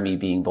require me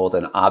being both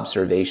an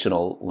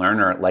observational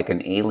learner, like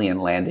an alien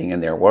landing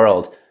in their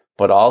world,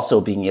 but also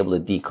being able to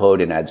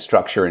decode and add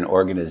structure and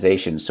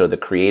organization so the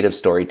creative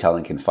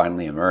storytelling can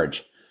finally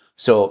emerge.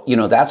 So,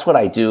 that's what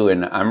I do.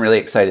 And I'm really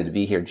excited to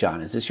be here,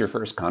 John. Is this your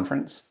first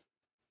conference?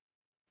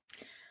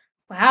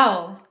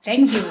 Wow.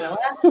 Thank you, Willa.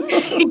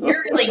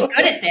 You're really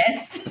good at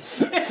this.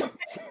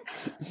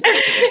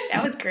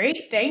 That was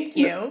great. Thank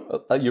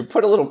you. You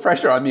put a little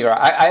pressure on me, or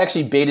I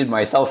actually baited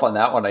myself on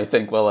that one, I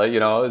think. Well,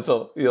 it's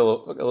a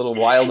little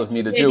wild of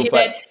me to do.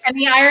 But and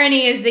the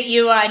irony is that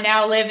you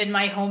now live in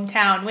my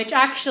hometown, which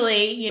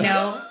actually,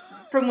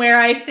 from where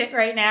I sit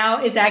right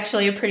now, is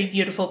actually a pretty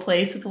beautiful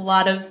place with a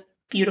lot of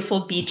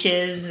beautiful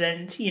beaches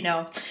and,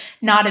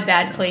 not a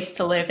bad place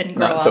to live and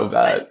grow up. Not so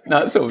bad.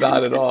 Not so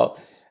bad at all.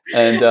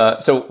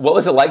 And so what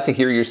was it like to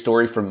hear your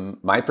story from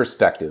my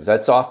perspective?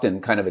 That's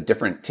often kind of a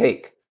different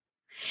take.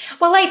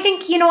 Well, I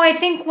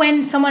think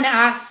when someone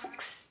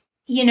asks,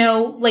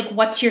 like,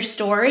 what's your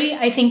story?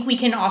 I think we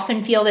can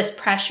often feel this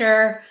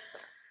pressure.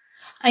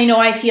 I know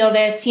I feel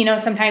this,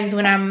 sometimes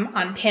when I'm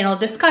on panel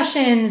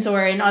discussions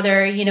or in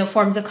other,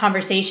 forms of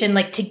conversation,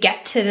 like to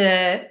get to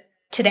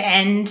the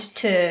end,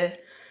 to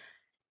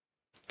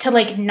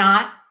like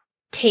not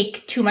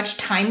take too much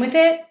time with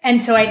it.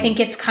 And so I think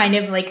it's kind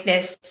of like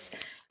this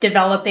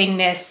developing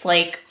this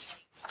like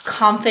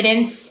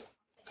confidence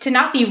to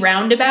not be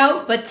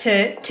roundabout, but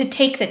to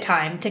take the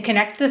time to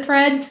connect the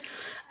threads.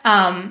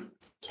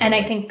 And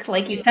I think,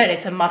 like you said,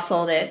 it's a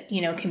muscle that,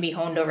 can be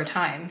honed over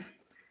time.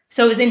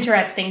 So it was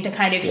interesting to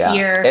kind of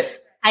hear.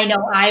 I know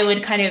I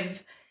would kind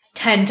of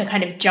tend to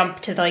kind of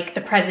jump to like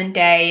the present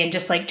day and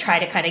just like try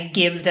to kind of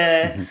give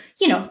the,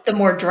 the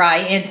more dry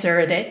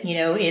answer that,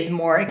 is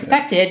more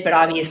expected. But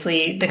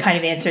obviously the kind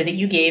of answer that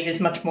you gave is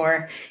much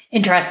more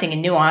interesting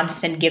and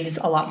nuanced and gives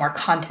a lot more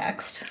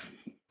context.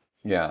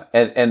 Yeah.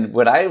 And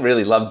what I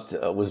really loved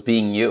was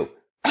being you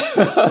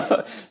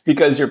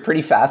because you're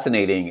pretty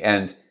fascinating.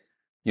 And,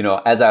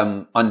 as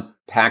I'm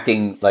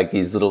unpacking like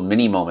these little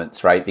mini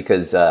moments, right?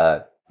 Because,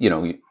 I'm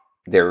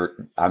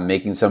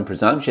making some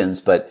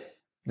presumptions, but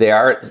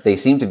they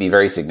seem to be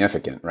very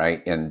significant,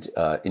 right? And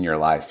in your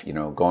life,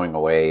 going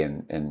away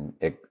and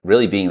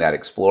really being that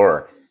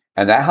explorer.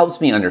 And that helps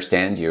me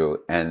understand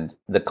you. And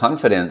the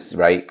confidence,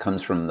 right,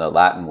 comes from the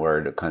Latin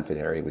word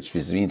confidere, which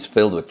means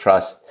filled with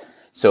trust.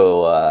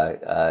 So,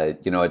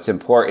 it's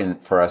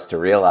important for us to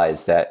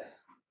realize that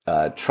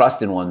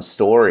trust in one's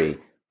story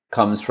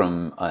comes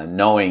from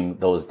knowing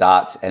those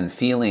dots and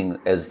feeling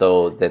as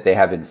though that they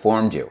have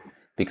informed you,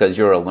 because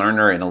you're a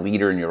learner and a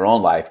leader in your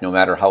own life, no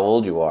matter how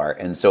old you are.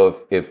 And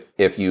so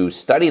if you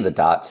study the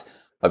dots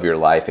of your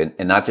life and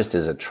not just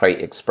as a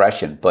trite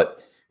expression,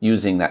 but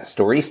using that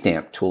story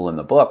stamp tool in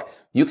the book,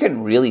 you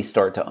can really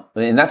start to,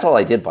 and that's all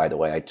I did, by the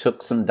way. I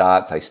took some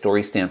dots, I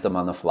story stamped them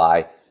on the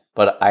fly,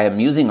 but I am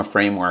using a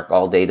framework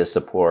all day to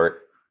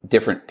support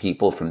different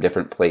people from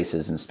different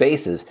places and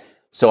spaces.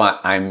 So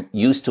I'm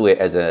used to it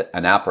as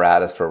an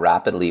apparatus for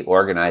rapidly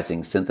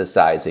organizing,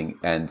 synthesizing,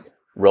 and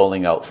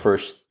rolling out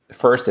first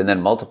and then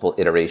multiple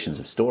iterations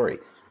of story.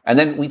 And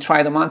then we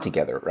try them on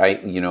together,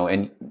 right?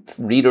 And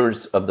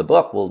readers of the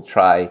book will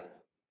try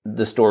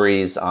the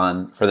stories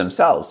on for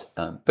themselves.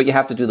 But you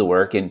have to do the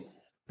work and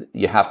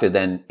you have to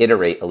then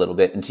iterate a little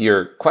bit. And to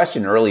your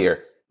question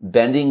earlier,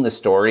 bending the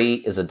story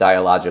is a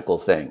dialogical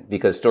thing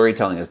because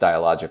storytelling is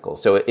dialogical.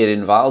 So it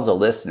involves a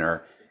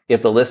listener.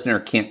 If the listener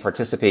can't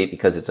participate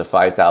because it's a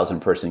 5,000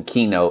 person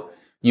keynote,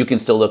 you can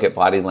still look at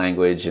body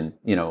language and,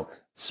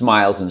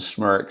 smiles and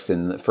smirks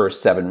in the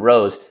first 7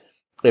 rows.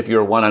 If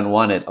you're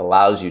one-on-one, it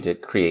allows you to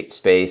create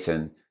space.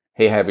 And,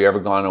 hey, have you ever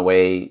gone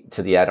away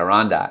to the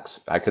Adirondacks?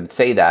 I could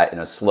say that in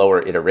a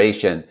slower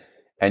iteration.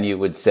 And you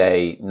would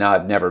say, no,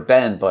 I've never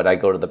been, but I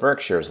go to the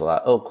Berkshires a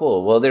lot. Oh,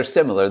 cool. Well, they're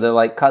similar. They're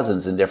like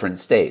cousins in different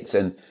states.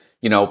 And,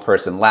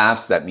 person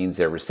laughs. That means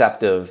they're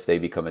receptive. They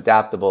become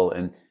adaptable.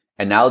 And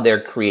now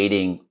they're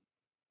co-creating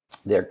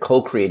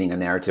a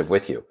narrative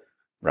with you,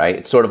 right?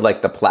 It's sort of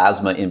like the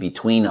plasma in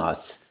between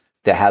us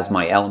that has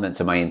my elements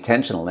and my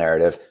intentional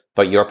narrative,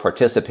 but you're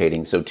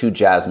participating. So 2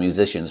 jazz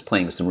musicians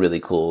playing some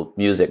really cool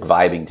music,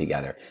 vibing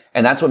together.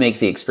 And that's what makes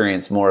the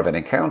experience more of an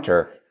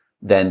encounter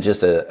than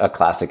just a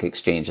classic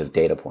exchange of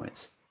data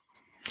points.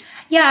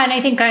 Yeah, and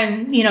I think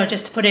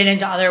just to put it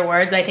into other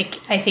words, I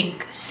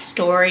think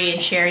story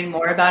and sharing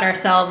more about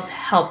ourselves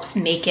helps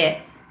make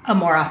it a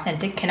more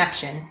authentic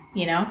connection,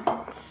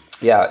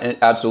 Yeah,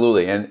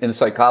 absolutely. And in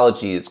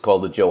psychology, it's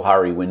called the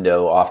Johari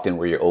window, often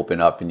where you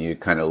open up and you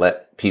kind of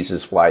let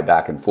pieces fly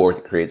back and forth.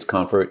 It creates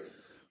comfort.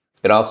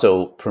 It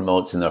also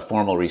promotes in the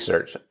formal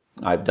research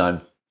I've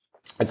done,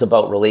 it's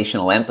about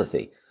relational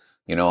empathy.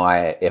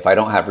 If I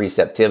don't have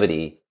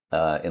receptivity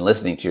in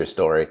listening to your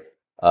story,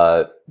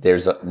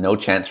 there's no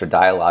chance for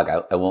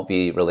dialogue. I won't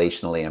be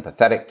relationally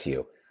empathetic to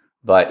you.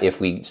 But if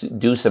we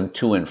do some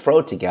to and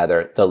fro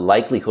together, the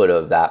likelihood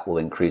of that will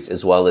increase,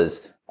 as well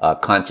as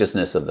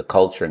consciousness of the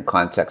culture and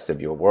context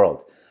of your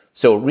world.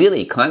 So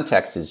really,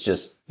 context is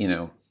just,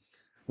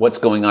 what's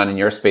going on in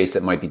your space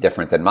that might be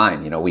different than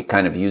mine. We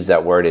kind of use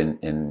that word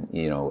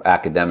in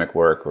academic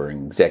work or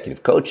in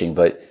executive coaching,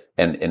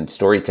 and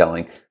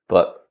storytelling.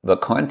 But the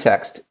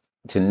context,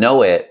 to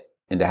know it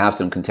and to have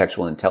some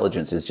contextual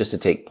intelligence, is just to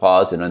take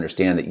pause and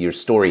understand that your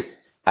story,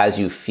 as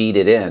you feed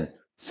it in,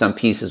 some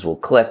pieces will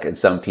click and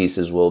some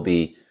pieces will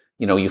be,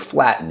 you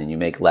flatten and you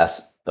make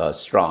less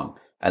strong.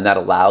 And that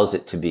allows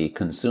it to be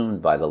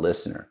consumed by the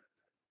listener.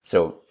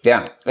 So,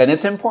 yeah. And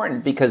it's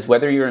important because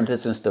whether you're in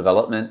business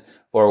development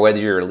or whether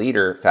you're a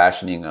leader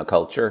fashioning a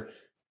culture,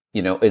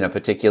 in a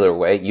particular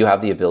way, you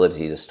have the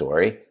ability to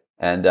story.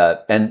 And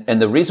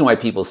the reason why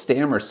people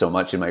stammer so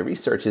much in my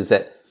research is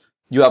that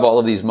you have all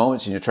of these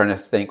moments and you're trying to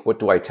think, what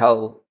do I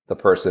tell the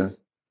person?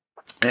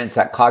 And it's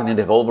that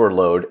cognitive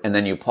overload. And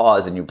then you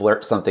pause and you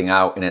blurt something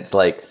out and it's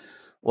like,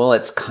 well,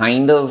 it's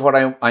kind of what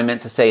I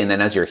meant to say. And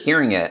then as you're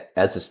hearing it,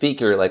 as the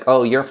speaker, you're like,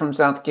 oh, you're from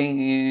South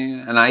King,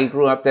 and I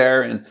grew up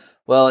there, and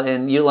well,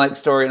 and you like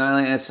story, and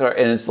I like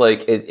story. And it's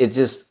like, it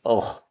just,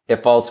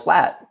 it falls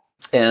flat.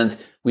 And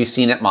we've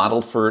seen it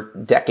modeled for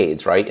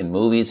decades, right? In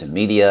movies and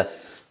media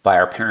by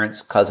our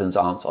parents, cousins,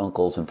 aunts,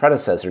 uncles, and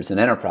predecessors in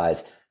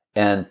enterprise.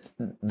 And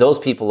those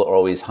people are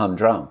always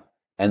humdrum.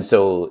 And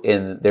so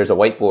there's a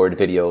whiteboard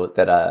video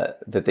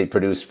that they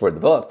produced for the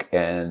book,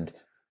 and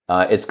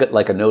it's got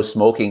like a no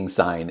smoking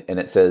sign, and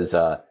it says,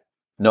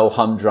 no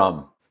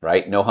humdrum,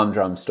 right? No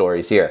humdrum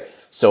stories here.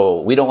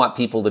 So we don't want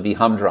people to be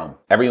humdrum.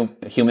 Every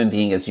human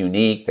being is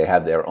unique. They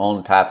have their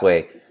own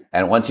pathway.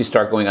 And once you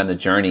start going on the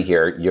journey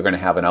here, you're going to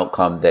have an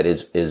outcome that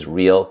is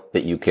real,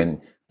 that you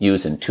can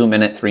use in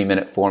 2-minute,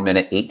 3-minute,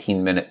 4-minute,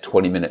 18-minute,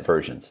 20-minute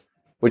versions,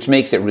 which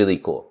makes it really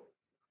cool.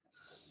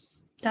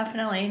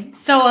 Definitely.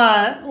 So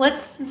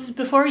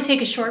before we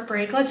take a short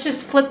break, let's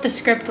just flip the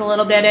script a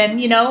little bit.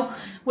 And,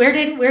 where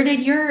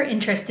did your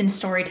interest in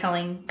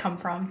storytelling come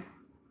from?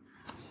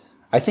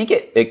 I think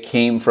it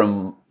came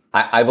from,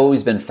 I've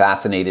always been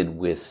fascinated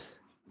with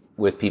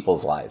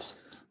people's lives.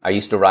 I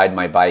used to ride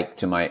my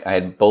bike I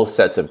had both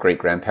sets of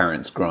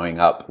great-grandparents growing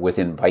up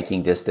within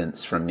biking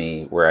distance from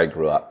me where I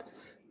grew up.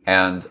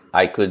 And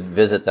I could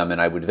visit them,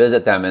 and I would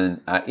visit them.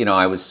 And,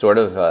 I was sort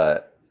of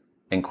a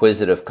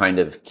inquisitive kind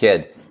of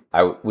kid.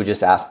 I would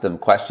just ask them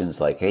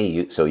questions like,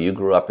 hey, so you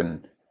grew up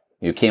and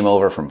you came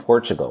over from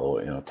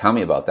Portugal, tell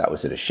me about that.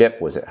 Was it a ship?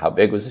 How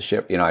big was the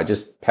ship? I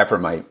just pepper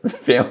my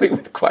family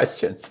with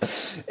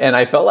questions. And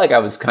I felt like I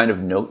was kind of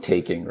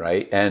note-taking,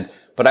 right?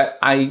 But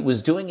I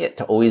was doing it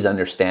to always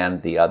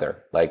understand the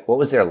other. Like, what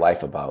was their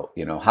life about?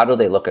 How do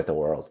they look at the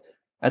world?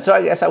 And so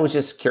I guess I was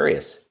just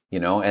curious,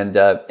 and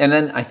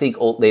then I think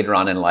later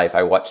on in life,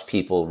 I watched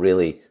people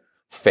really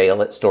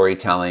fail at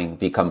storytelling,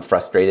 become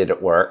frustrated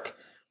at work.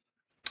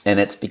 And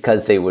it's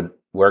because they would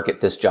work at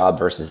this job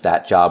versus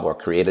that job, or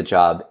create a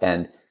job.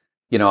 And,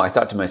 I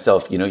thought to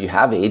myself, you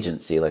have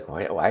agency. Like,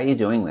 why are you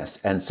doing this?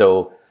 And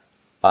so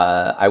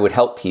I would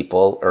help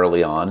people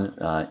early on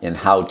in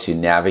how to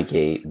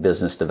navigate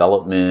business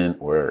development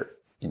or,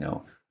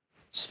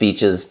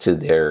 speeches to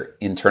their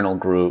internal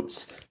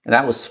groups. And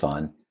that was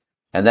fun.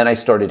 And then I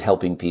started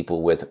helping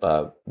people with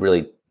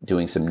really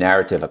doing some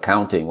narrative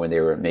accounting when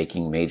they were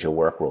making major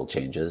work rule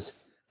changes.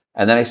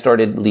 And then I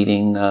started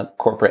leading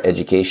corporate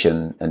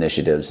education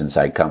initiatives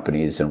inside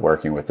companies and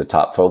working with the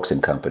top folks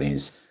in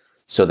companies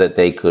so that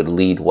they could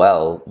lead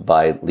well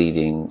by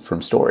leading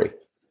from story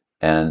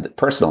and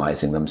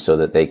personalizing them so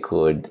that they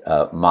could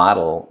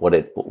model what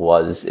it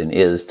was and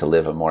is to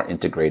live a more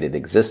integrated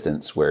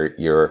existence where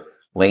your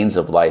lanes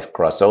of life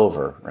cross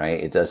over, right?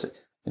 It does,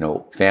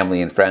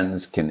 family and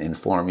friends can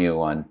inform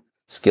you on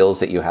skills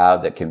that you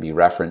have that can be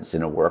referenced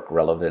in a work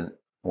relevant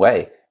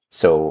way.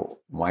 So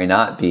why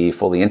not be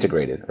fully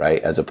integrated, right?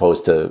 As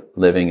opposed to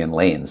living in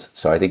lanes.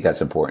 So I think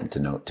that's important to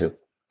note too.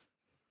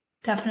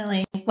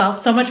 Definitely. Well,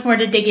 so much more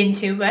to dig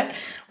into, but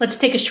let's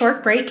take a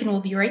short break and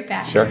we'll be right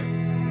back. Sure.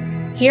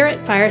 Here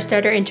at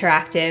Firestarter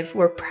Interactive,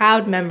 we're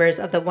proud members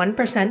of the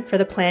 1% for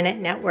the Planet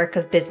network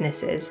of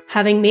businesses,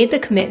 having made the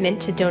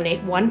commitment to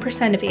donate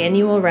 1% of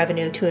annual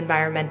revenue to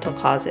environmental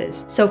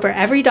causes. So for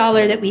every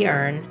dollar that we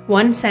earn,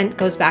 1 cent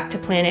goes back to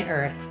planet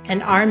Earth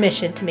and our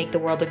mission to make the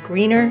world a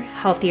greener,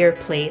 healthier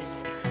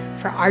place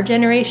for our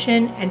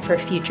generation and for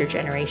future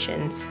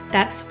generations.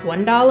 That's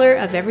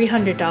 $1 of every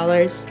 $100,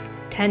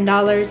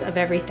 $10 of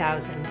every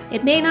 1,000.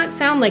 It may not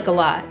sound like a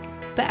lot,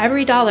 but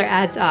every dollar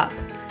adds up.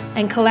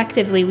 And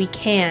collectively we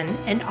can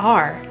and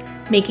are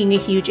making a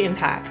huge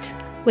impact.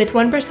 With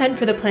 1%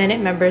 for the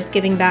Planet members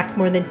giving back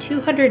more than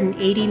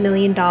 $280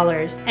 million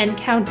and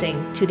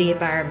counting to the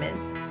environment.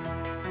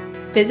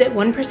 Visit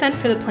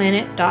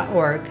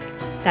 1%fortheplanet.org.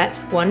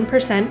 That's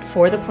 1%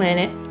 for the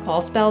planet,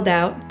 all spelled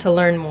out, to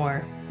learn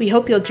more. We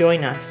hope you'll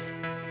join us.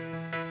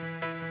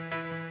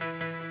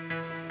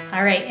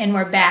 All right, and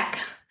we're back.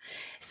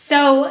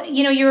 So,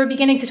 you were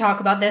beginning to talk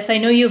about this. I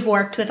know you've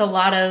worked with a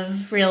lot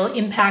of real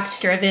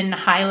impact-driven,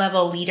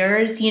 high-level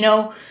leaders.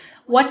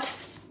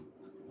 This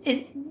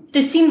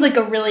seems like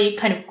a really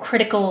kind of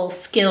critical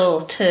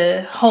skill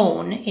to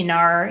hone in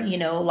our,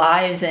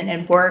 lives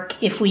and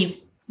work if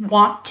we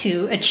want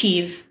to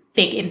achieve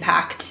big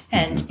impact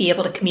and be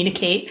able to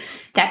communicate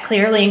that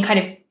clearly and kind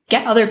of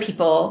get other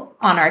people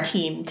on our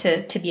team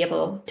to be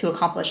able to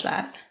accomplish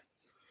that.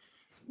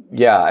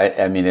 Yeah,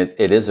 I mean,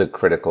 it is a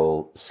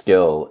critical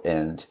skill,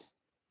 and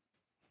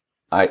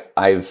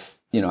I've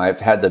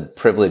had the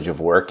privilege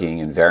of working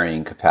in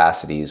varying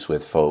capacities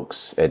with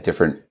folks at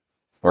different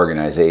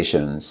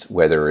organizations,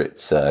 whether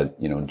it's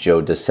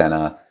Joe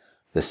DeSena,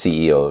 the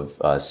CEO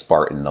of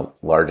Spartan, the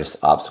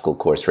largest obstacle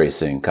course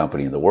racing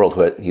company in the world.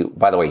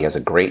 By the way, he has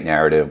a great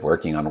narrative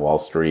working on Wall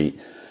Street,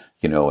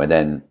 and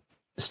then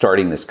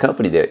starting this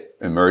company that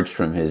emerged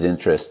from his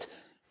interest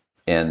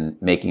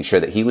and making sure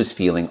that he was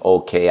feeling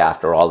okay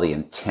after all the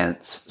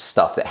intense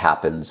stuff that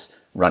happens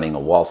running a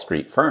Wall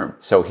Street firm.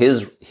 So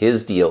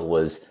his deal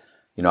was,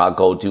 I'll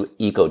go do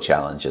eco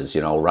challenges,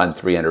 run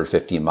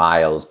 350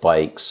 miles,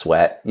 bike,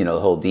 sweat, the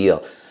whole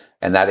deal.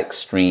 And that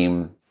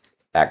extreme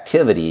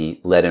activity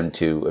led him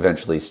to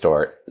eventually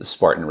start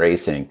Spartan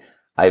Racing.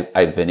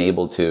 I've been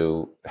able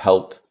to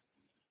help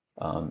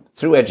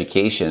through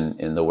education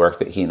in the work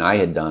that he and I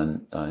had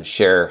done,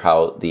 share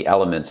how the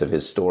elements of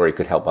his story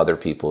could help other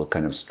people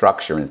kind of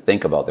structure and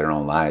think about their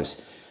own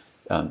lives.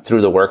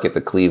 Through the work at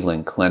the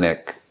Cleveland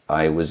Clinic,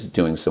 I was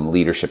doing some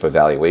leadership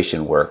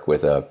evaluation work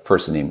with a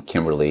person named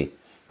Kimberly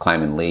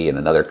Kleiman Lee and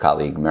another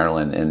colleague,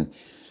 Marilyn, and,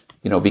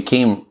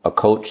 became a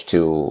coach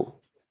to,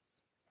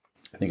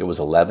 I think it was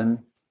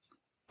 11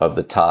 of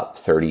the top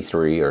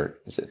 33, or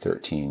is it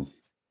 13?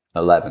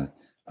 11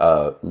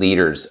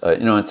 leaders.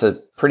 It's a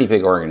pretty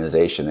big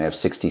organization. They have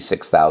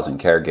 66,000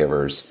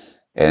 caregivers,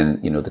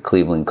 and, the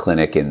Cleveland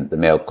Clinic and the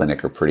Mayo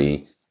Clinic are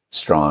pretty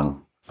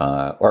strong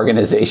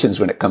organizations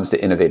when it comes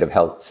to innovative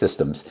health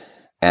systems.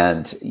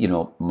 And,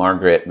 Dr.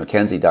 Margaret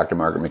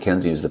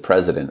McKenzie, who's the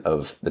president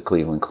of the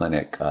Cleveland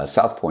Clinic,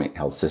 South Point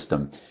Health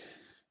System,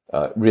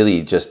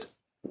 really just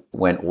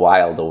went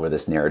wild over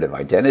this narrative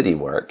identity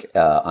work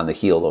on the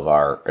heel of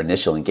our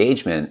initial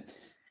engagement.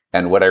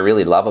 And what I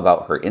really love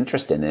about her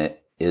interest in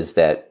it is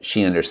that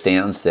she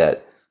understands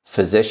that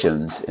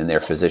physicians in their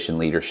Physician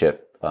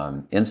Leadership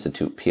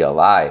Institute,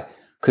 PLI,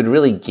 could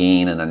really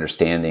gain an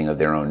understanding of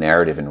their own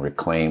narrative and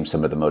reclaim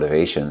some of the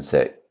motivations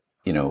that,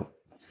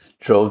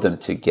 drove them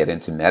to get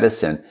into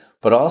medicine,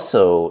 but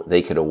also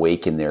they could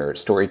awaken their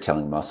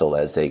storytelling muscle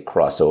as they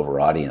cross over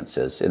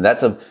audiences. And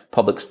that's a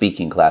public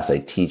speaking class I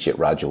teach at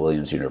Roger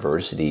Williams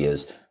University,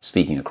 is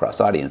speaking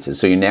across audiences.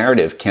 So your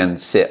narrative can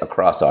sit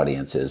across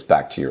audiences.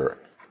 Back to your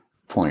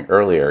point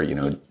earlier,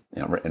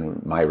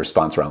 and my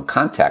response around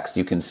context,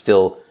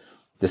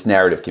 this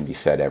narrative can be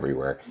fed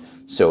everywhere.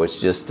 So it's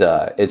just,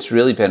 it's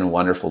really been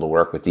wonderful to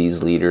work with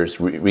these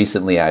leaders.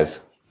 Recently, I've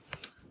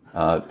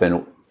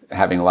been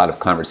having a lot of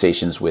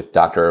conversations with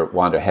Dr.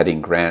 Wanda Heading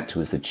Grant,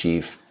 who is the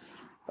Chief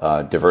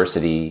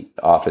Diversity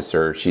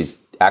Officer.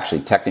 She's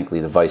actually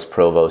technically the Vice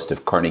Provost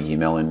of Carnegie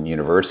Mellon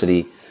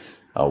University,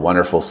 a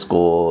wonderful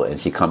school, and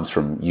she comes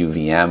from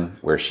UVM,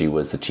 where she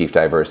was the Chief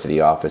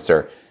Diversity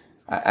Officer.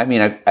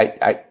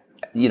 It's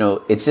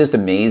just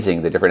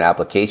amazing the different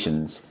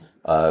applications.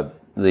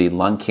 The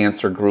lung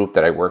cancer group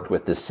that I worked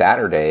with this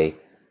Saturday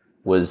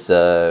was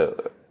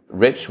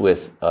rich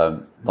with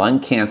lung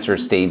cancer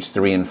stage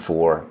 3 and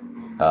 4.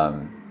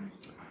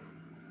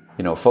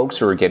 Folks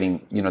who are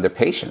getting, they're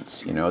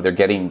patients, they're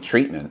getting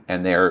treatment,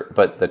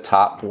 but the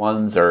top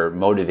ones are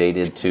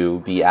motivated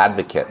to be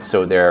advocates.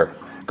 So they're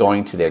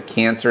going to their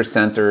cancer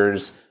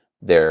centers.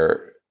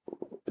 They're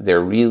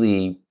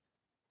really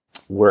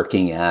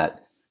working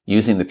at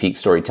using the peak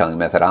storytelling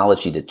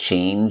methodology to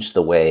change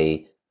the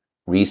way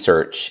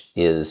research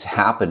is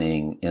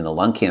happening in the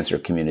lung cancer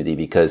community,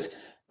 because,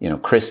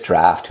 Chris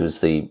Draft,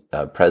 who's the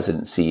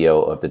president and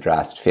CEO of the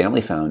Draft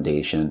Family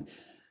Foundation,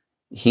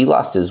 he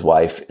lost his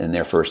wife in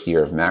their first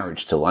year of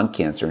marriage to lung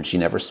cancer, and she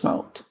never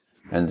smoked.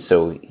 And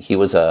so he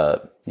was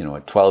a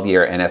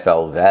 12-year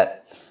NFL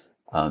vet.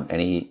 And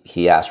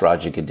he asked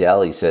Roger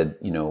Goodell, he said,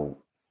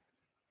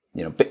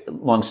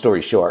 long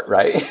story short,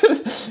 right?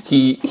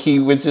 he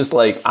was just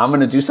like, I'm going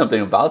to do something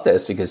about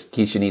this because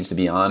Keisha needs to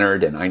be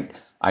honored, and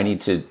I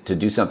need to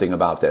do something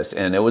about this.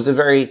 And it was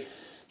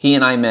he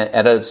and I met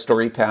at a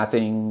story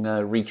pathing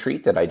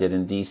retreat that I did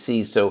in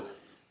DC. So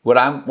what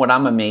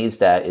I'm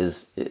amazed at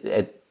is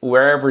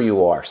wherever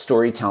you are,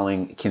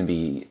 storytelling can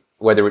be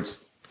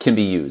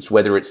used,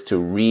 whether it's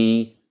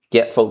to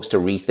get folks to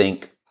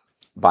rethink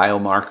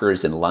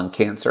biomarkers in lung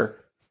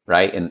cancer,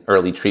 right, and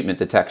early treatment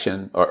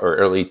detection, or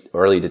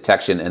early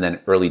detection and then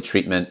early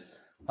treatment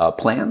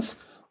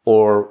plans,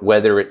 or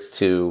whether it's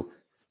to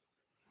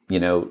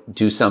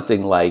do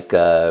something like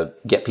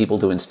get people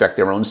to inspect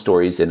their own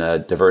stories in a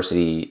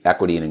diversity,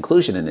 equity, and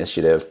inclusion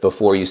initiative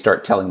before you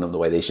start telling them the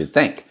way they should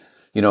think.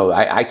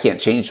 I can't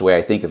change the way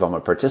I think if I'm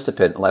a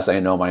participant unless I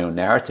know my own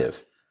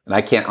narrative. And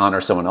I can't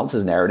honor someone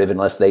else's narrative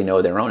unless they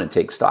know their own and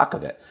take stock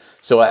of it.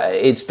 So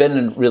it's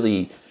been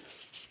really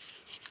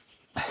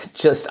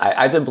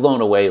I've been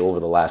blown away over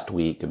the last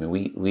week. I mean,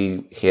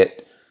 we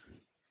hit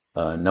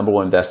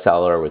 #1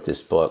 bestseller with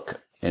this book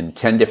in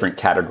 10 different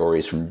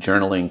categories, from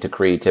journaling to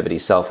creativity,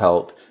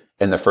 self-help,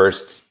 in the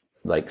first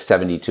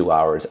 72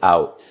 hours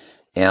out.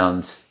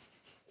 And,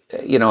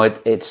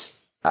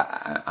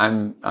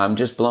 I'm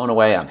just blown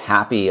away. I'm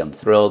happy. I'm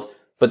thrilled.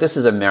 But this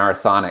is a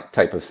marathonic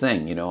type of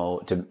thing,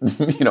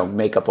 to,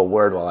 make up a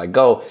word while I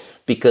go,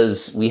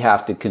 because we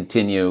have to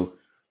continue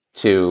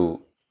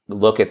to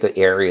look at the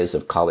areas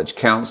of college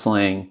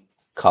counseling,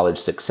 college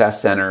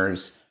success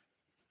centers.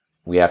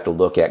 We have to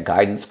look at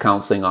guidance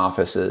counseling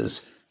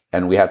offices,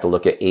 and we have to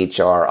look at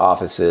HR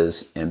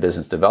offices and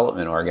business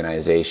development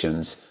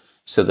organizations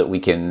so that we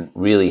can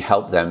really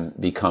help them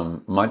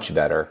become much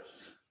better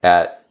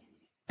at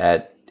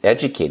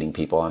educating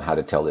people on how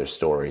to tell their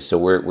story. So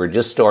we're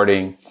just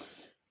starting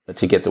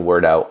to get the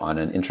word out on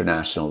an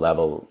international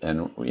level.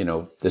 And,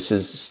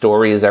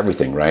 story is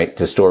everything, right?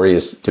 The story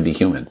is to be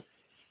human.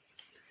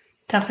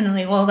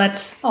 Definitely. Well,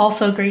 that's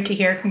also great to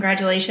hear.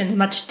 Congratulations.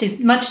 Much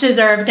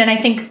deserved. And I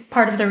think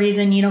part of the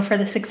reason, for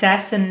the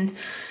success and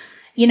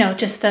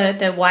just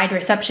the wide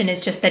reception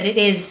is just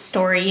that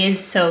story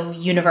is so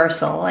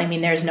universal. I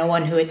mean, there's no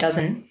one who it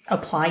doesn't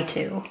apply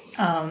to.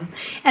 And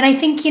I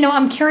think,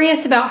 I'm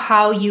curious about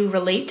how you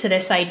relate to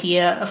this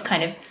idea of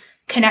kind of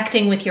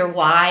connecting with your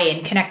why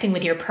and connecting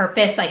with your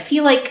purpose. I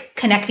feel like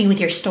connecting with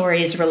your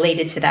story is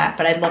related to that,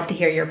 but I'd love to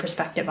hear your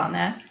perspective on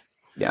that.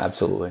 Yeah,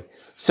 absolutely.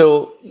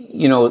 So,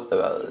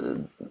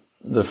 Simon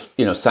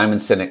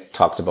Sinek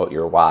talks about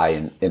your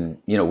why, and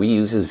we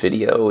use his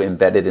video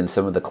embedded in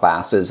some of the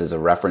classes as a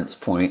reference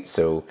point.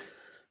 So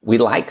we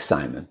like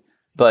Simon.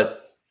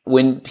 But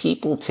when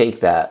people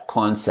take that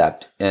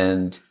concept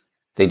and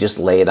they just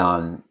lay it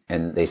on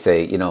and they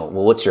say, well,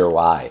 what's your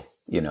why?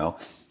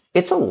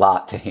 It's a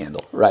lot to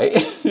handle, right?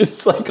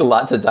 It's like a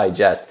lot to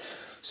digest.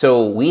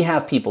 So we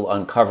have people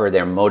uncover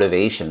their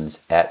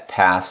motivations at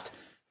past,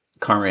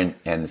 current,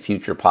 and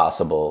future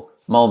possible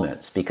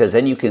moments, because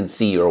then you can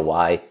see your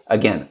why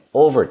again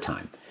over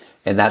time.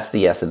 And that's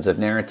the essence of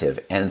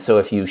narrative. And so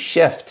if you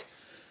shift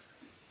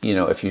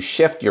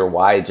your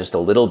why just a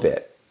little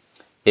bit,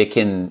 it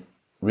can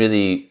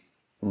really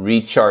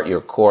rechart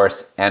your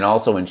course and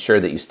also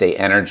ensure that you stay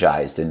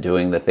energized in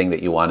doing the thing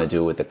that you want to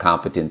do with the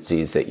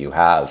competencies that you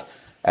have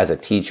as a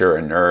teacher,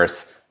 a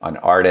nurse, an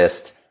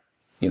artist,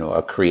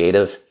 a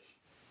creative.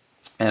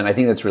 And I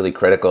think that's really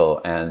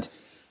critical. And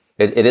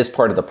it is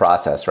part of the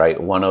process,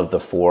 right? One of the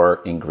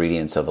 4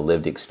 ingredients of a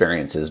lived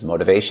experience is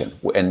motivation.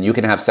 And you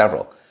can have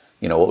several.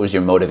 What was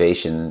your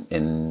motivation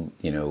in,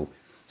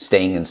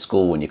 staying in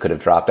school when you could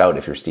have dropped out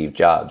if you're Steve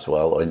Jobs?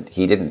 Well,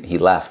 he didn't. He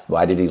left.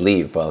 Why did he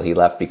leave? Well, he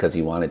left because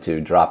he wanted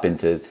to drop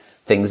into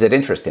things that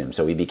interest him.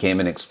 So he became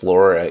an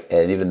explorer.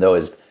 And even though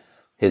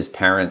his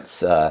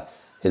parents,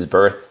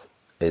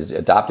 his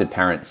adopted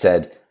parents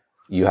said,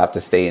 you have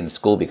to stay in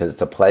school because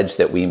it's a pledge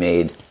that we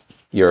made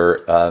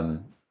your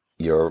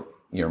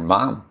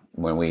mom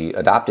when we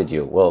adopted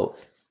you. Well,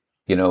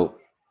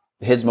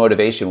 his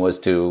motivation was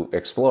to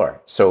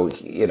explore. So,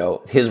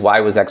 his why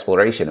was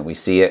exploration. And we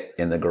see it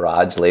in the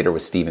garage later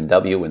with Stephen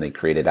W. when they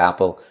created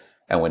Apple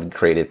and when he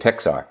created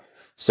Pixar.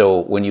 So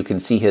when you can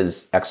see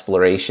his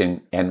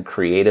exploration and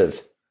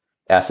creative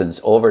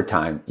essence over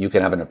time, you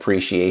can have an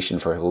appreciation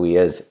for who he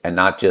is and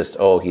not just,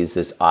 he's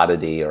this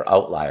oddity or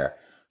outlier.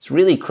 It's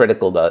really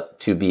critical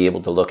to be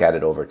able to look at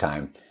it over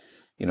time.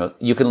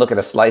 You can look at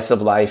a slice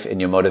of life and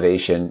your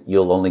motivation,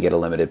 you'll only get a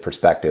limited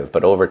perspective.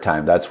 But over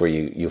time, that's where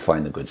you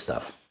find the good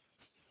stuff.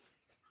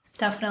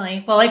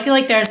 Definitely. Well, I feel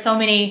like there are so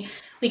many,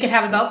 we could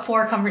have about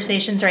 4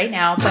 conversations right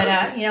now, but,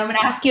 I'm going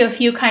to ask you a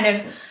few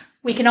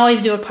we can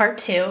always do a part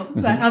 2,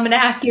 but I'm going to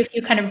ask you a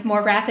few kind of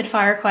more rapid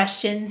fire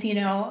questions,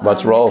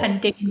 Let's roll. Kind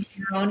of dig into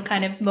your own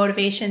kind of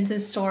motivations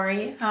and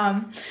story.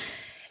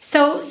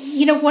 So,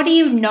 what do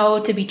you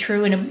know to be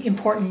true and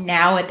important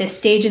now at this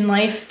stage in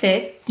life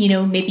that,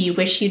 maybe you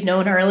wish you'd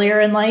known earlier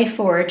in life,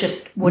 or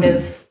just would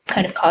have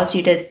kind of caused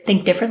you to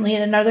think differently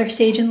at another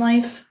stage in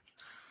life?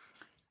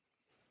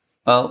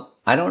 Well,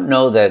 I don't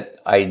know that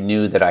I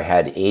knew that I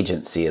had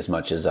agency as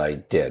much as I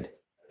did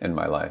in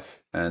my life.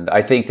 And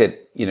I think that,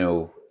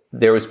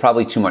 there was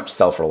probably too much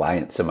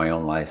self-reliance in my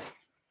own life,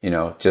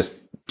 just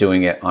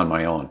doing it on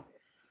my own.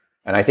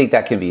 And I think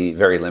that can be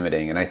very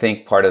limiting. And I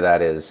think part of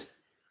that is,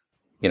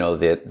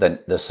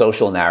 the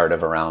social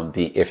narrative around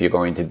if you're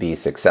going to be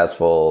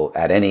successful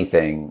at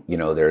anything,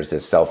 there's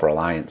this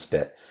self-reliance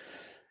bit.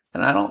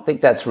 And I don't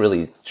think that's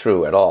really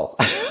true at all.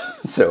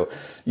 So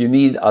you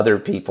need other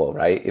people,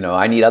 right?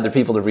 I need other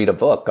people to read a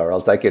book, or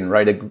else I can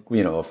write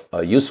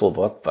a useful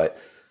book, but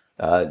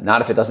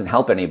not if it doesn't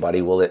help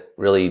anybody. Will it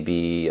really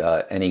be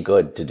any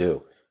good to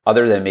do,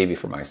 other than maybe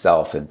for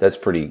myself? And that's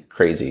pretty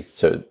crazy.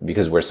 So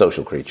because we're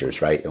social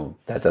creatures, right?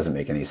 That doesn't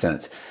make any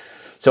sense.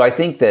 So I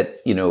think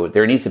that,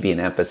 there needs to be an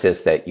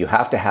emphasis that you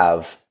have to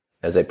have,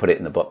 as I put it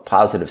in the book,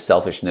 positive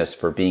selfishness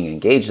for being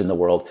engaged in the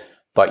world,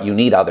 but you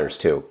need others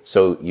too.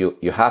 So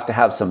you have to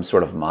have some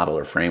sort of model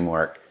or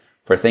framework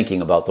for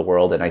thinking about the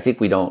world. And I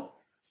think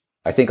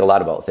I think a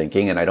lot about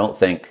thinking, and I don't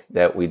think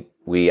that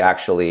we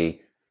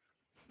actually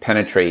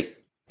penetrate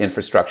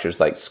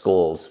infrastructures like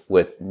schools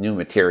with new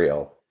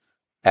material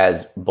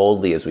as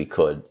boldly as we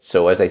could.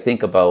 So as I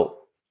think about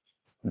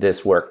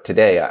this work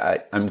today,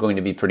 I'm going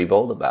to be pretty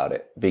bold about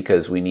it,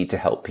 because we need to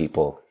help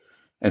people.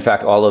 In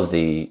fact, all of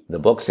the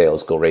book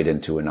sales go right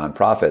into a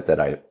nonprofit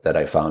that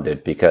I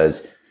founded,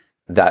 because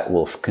that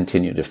will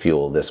continue to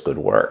fuel this good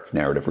work,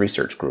 Narrative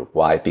Research Group.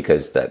 Why?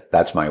 Because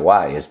that's my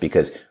why, is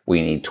because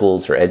we need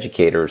tools for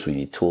educators. We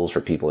need tools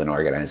for people in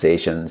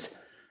organizations,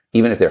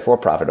 even if they're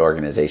for-profit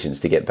organizations,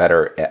 to get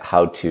better at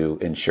how to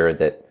ensure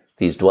that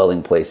these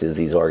dwelling places,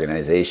 these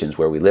organizations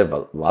where we live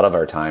a lot of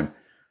our time,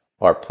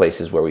 are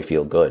places where we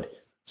feel good.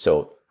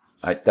 So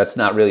that's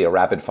not really a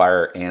rapid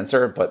fire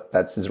answer, but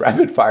that's as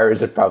rapid fire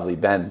as it's probably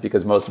been,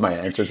 because most of my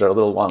answers are a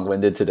little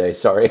long-winded today.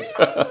 Sorry.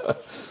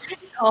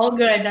 All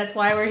good. That's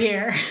why we're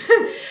here.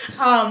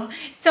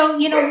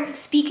 So,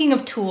 speaking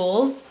of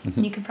tools,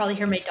 you can probably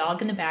hear my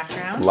dog in the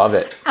background. Love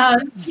it.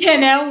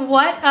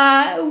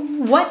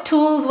 What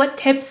tools, what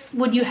tips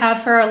would you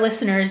have for our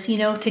listeners,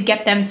 to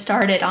get them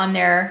started on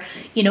their,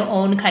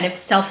 own kind of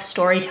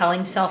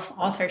self-storytelling,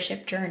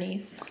 self-authorship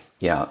journeys?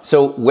 Yeah.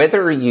 So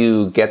whether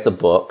you get the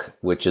book,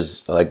 which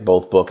is like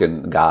both book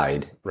and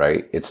guide,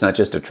 right? It's not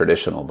just a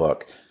traditional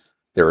book.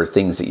 There are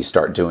things that you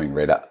start doing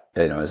right up,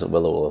 as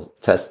Willow will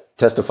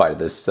testify to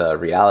this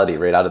reality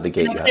right out of the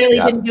gate. I clearly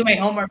didn't do my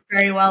homework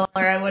very well,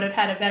 or I would have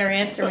had a better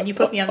answer when you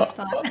put me on the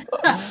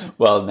spot.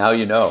 Well, now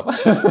you know.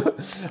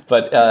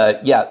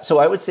 But so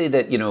I would say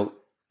that,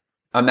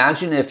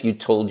 imagine if you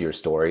told your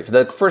story.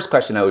 The first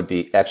question I would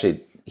be,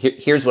 actually,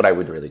 here's what I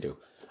would really do.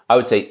 I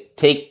would say,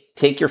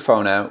 take your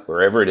phone out,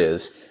 wherever it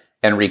is,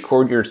 and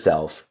record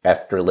yourself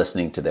after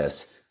listening to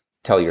this.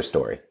 Tell your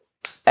story.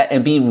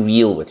 And be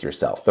real with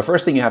yourself. The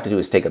first thing you have to do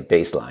is take a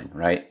baseline,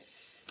 right?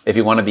 If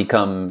you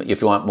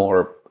want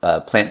more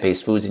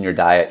plant-based foods in your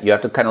diet, you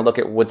have to kind of look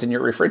at what's in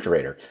your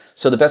refrigerator.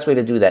 So the best way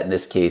to do that in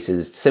this case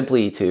is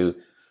simply to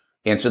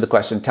answer the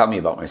question, tell me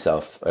about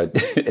myself. And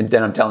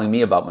then I'm telling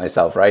me about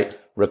myself, right?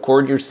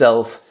 Record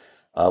yourself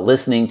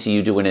listening to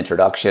you do an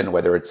introduction,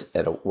 whether it's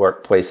at a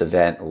workplace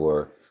event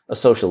or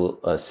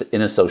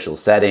in a social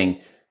setting.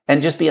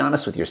 And just be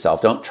honest with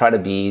yourself. Don't try to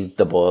be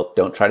the book.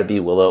 Don't try to be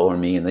Willow or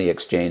me in the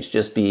exchange.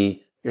 Just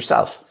be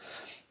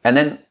yourself. And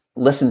then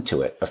listen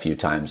to it a few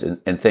times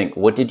and think,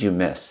 what did you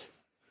miss?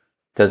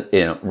 Because,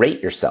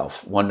 rate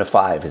yourself 1 to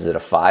 5. Is it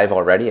a 5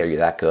 already? Are you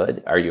that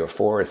good? Are you a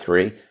 4 or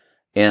 3?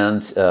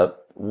 And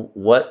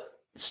what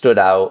stood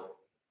out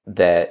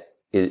that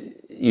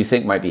you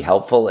think might be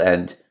helpful?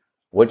 And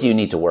what do you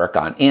need to work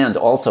on? And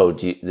also,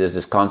 there's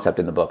this concept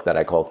in the book that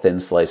I call thin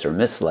slice or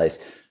miss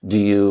slice.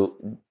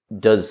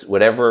 Does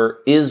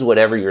whatever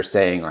you're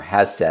saying or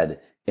has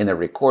said in the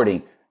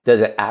recording, does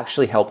it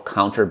actually help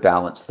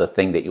counterbalance the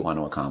thing that you want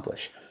to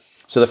accomplish?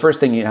 So the first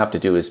thing you have to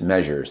do is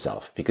measure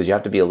yourself, because you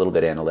have to be a little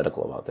bit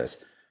analytical about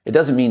this. It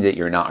doesn't mean that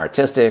you're not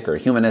artistic or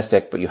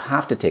humanistic, but you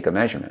have to take a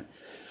measurement,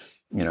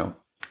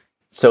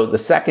 So the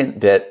second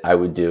bit I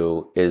would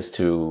do is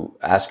to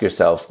ask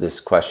yourself this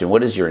question: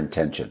 what is your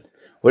intention?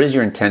 What is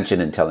your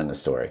intention in telling a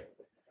story?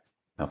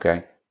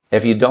 Okay.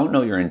 If you don't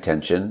know your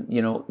intention,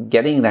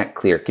 getting that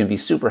clear can be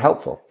super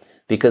helpful,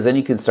 because then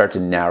you can start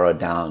to narrow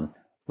down,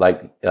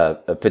 like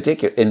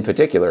in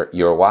particular,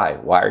 your why.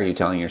 Why are you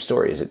telling your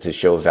story? Is it to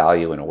show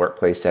value in a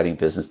workplace setting,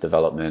 business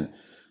development,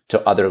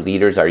 to other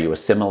leaders? Are you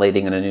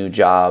assimilating in a new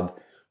job?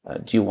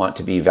 Do you want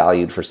to be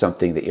valued for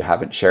something that you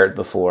haven't shared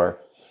before?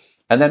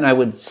 And then I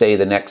would say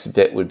the next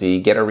bit would be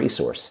get a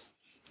resource.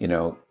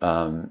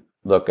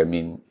 Look,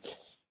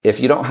 if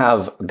you don't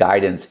have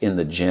guidance in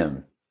the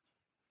gym,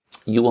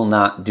 you will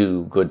not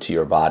do good to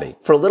your body.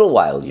 For a little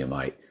while you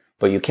might,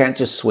 but you can't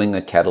just swing a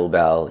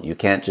kettlebell. You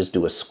can't just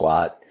do a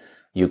squat.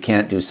 You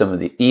can't do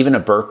even a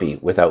burpee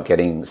without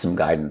getting some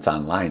guidance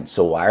online.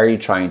 So why are you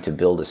trying to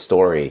build a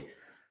story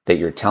that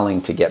you're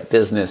telling to get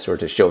business or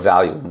to show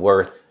value and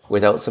worth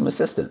without some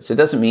assistance? It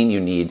doesn't mean you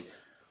need,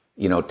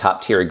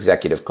 top tier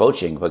executive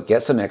coaching, but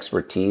get some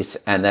expertise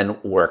and then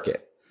work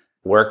it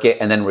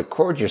and then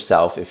record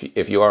yourself. If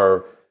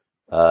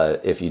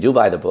you do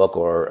buy the book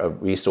or a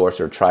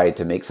resource or try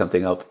to make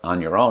something up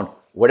on your own,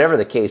 whatever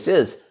the case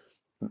is,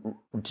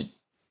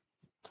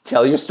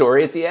 tell your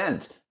story at the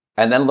end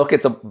and then look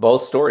at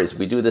both stories.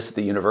 We do this at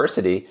the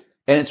university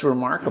and it's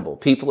remarkable.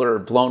 People are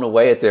blown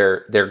away at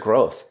their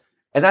growth.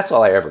 And that's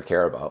all I ever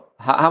care about.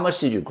 How much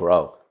did you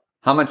grow?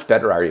 How much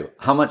better are you?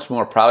 How much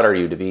more proud are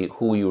you to be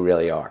who you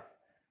really are?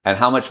 And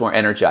how much more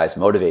energized,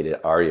 motivated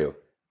are you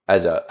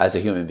as a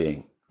human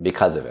being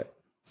because of it?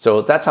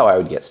 So that's how I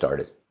would get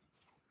started.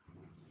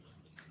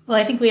 Well,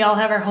 I think we all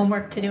have our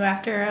homework to do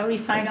after we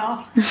sign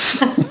off.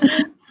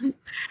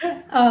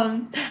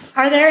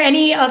 Are there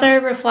any other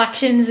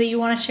reflections that you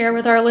want to share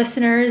with our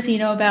listeners,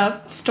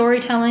 about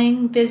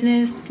storytelling,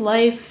 business,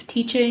 life,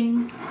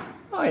 teaching?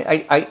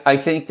 I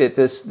think that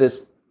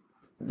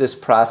this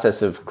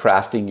process of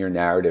crafting your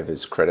narrative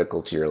is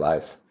critical to your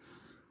life.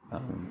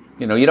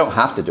 You don't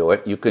have to do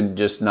it. You can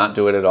just not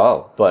do it at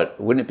all. But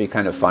wouldn't it be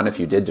kind of fun if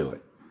you did do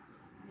it?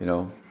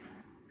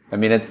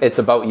 It's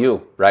about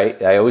you,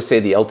 right? I always say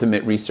the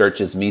ultimate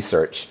research is me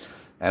search.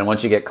 And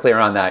once you get clear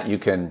on that, you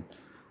can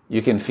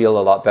feel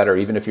a lot better,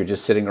 even if you're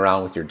just sitting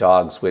around with your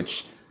dogs,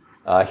 which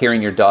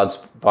hearing your dogs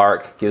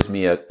bark gives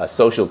me a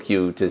social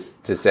cue to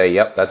say,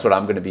 yep, that's what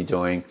I'm going to be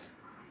doing.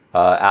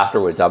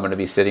 Afterwards, I'm going to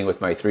be sitting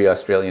with my 3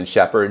 Australian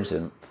shepherds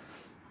in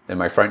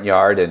my front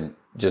yard and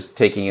just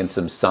taking in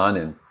some sun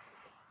and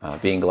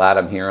being glad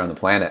I'm here on the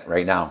planet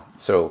right now.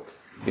 So,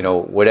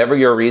 whatever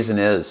your reason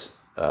is,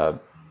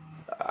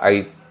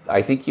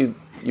 I think you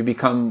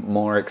become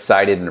more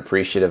excited and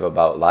appreciative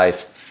about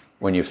life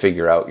when you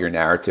figure out your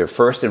narrative.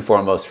 First and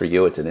foremost for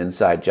you, it's an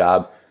inside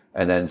job.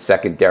 And then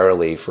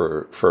secondarily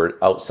for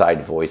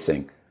outside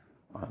voicing.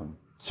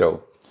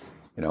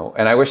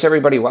 And I wish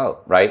everybody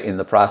well, right, in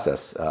the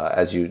process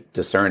as you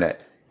discern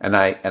it. And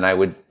I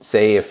would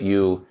say if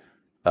you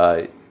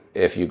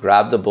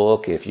grab the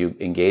book, if you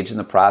engage in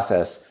the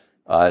process,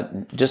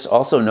 just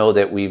also know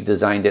that we've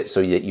designed it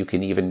so that you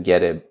can even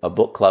get a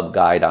book club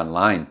guide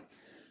online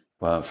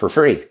for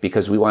free,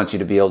 because we want you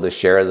to be able to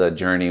share the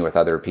journey with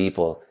other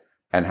people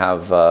and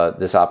have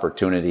this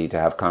opportunity to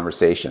have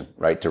conversation,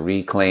 right? To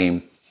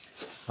reclaim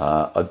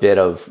a bit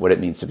of what it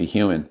means to be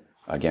human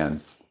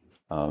again.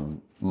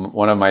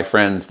 One of my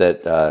friends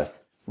that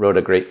wrote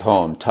a great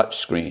poem,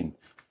 Touchscreen,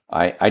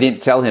 I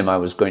didn't tell him I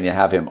was going to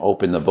have him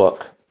open the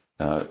book.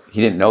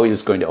 He didn't know he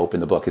was going to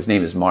open the book. His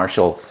name is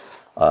Marshall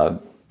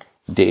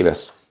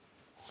Davis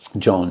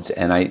Jones.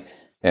 And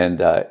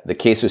the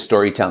case with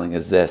storytelling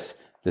is this.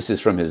 This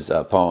is from his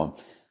poem.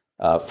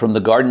 From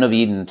the Garden of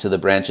Eden to the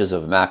branches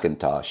of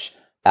Macintosh,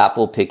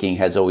 apple picking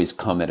has always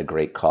come at a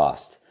great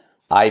cost.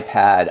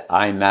 iPad,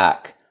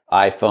 iMac,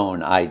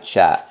 iPhone,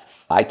 iChat.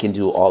 I can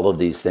do all of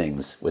these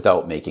things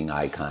without making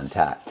eye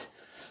contact.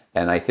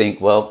 And I think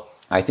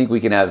we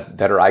can have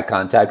better eye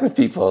contact with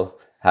people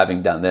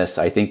having done this.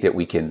 I think that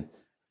we can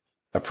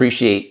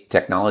appreciate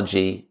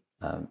technology,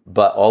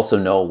 but also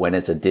know when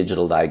it's a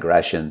digital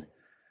digression.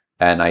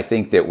 And I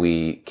think that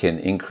we can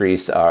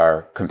increase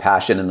our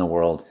compassion in the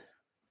world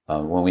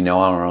when we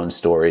know our own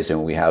stories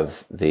and we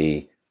have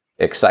the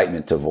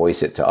excitement to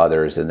voice it to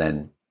others and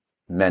then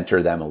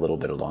mentor them a little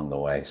bit along the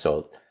way.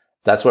 So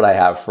that's what I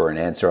have for an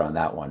answer on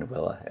that one,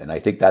 Willa. And I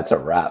think that's a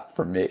wrap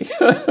for me.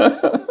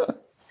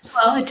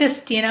 Well, it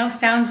just,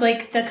 sounds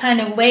like the kind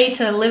of way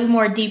to live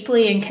more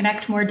deeply and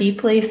connect more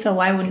deeply. So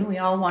why wouldn't we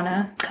all want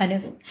to kind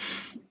of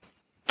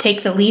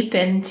take the leap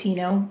and, see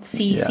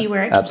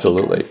where it can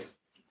absolutely. take us?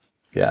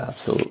 Yeah,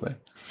 absolutely.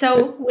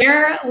 So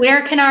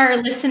where can our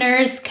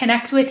listeners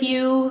connect with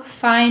you,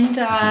 find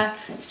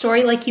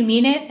Story Like You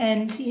Mean It,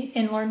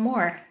 and learn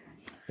more?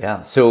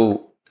 Yeah.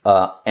 So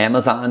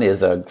Amazon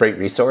is a great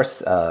resource.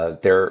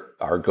 They're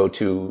our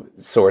go-to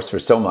source for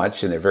so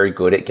much, and they're very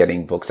good at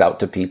getting books out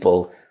to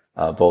people,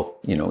 both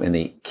in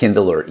the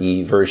Kindle or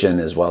e-version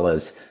as well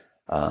as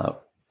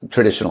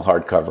traditional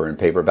hardcover and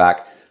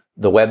paperback.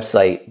 The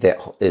website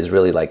that is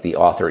really like the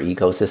author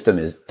ecosystem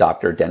is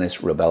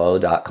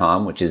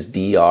drdennisrebelo.com, which is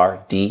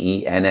DRDENNIS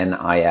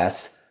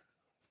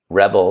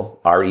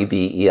Rebel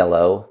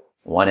REBELO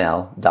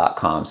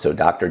 1L.com. So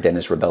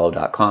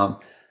drdennisrebelo.com.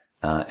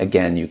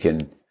 Again, you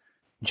can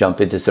jump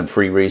into some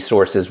free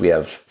resources. We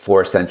have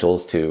 4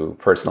 essentials to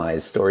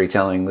personalized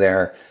storytelling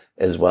there,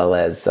 as well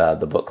as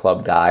the book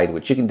club guide,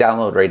 which you can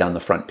download right on the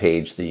front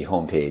page, the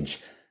homepage.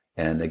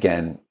 And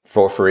again,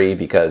 for free,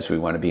 because we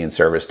want to be in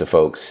service to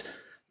folks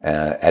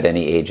at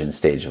any age and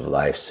stage of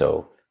life.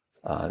 So,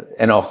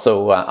 and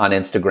also on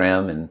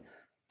Instagram and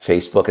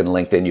Facebook and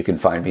LinkedIn, you can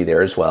find me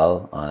there as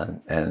well.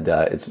 And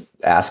it's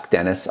Ask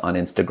Dennis on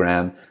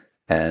Instagram.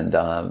 And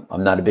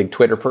I'm not a big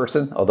Twitter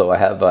person, although I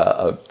have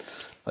a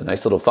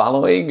nice little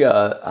following.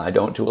 I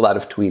don't do a lot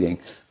of tweeting.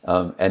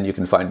 And you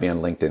can find me on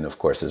LinkedIn, of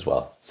course, as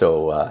well.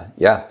 So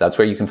that's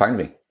where you can find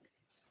me.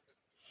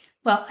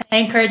 Well, I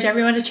encourage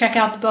everyone to check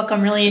out the book.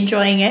 I'm really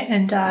enjoying it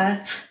and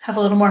have a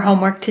little more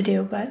homework to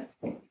do, but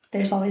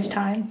there's always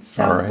time.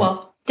 So, right.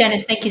 Well,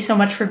 Dennis, thank you so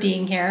much for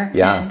being here.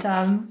 Yeah. And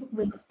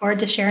we look forward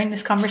to sharing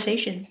this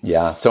conversation.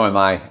 Yeah, so am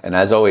I. And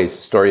as always,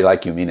 story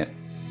like you mean it.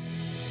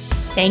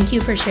 Thank you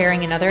for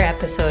sharing another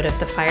episode of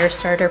the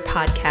Firestarter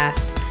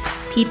podcast.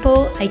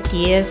 People,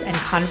 ideas, and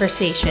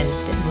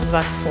conversations that move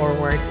us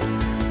forward.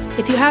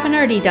 If you haven't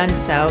already done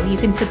so, you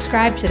can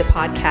subscribe to the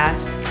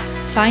podcast,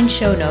 find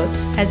show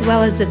notes, as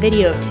well as the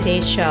video of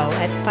today's show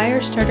at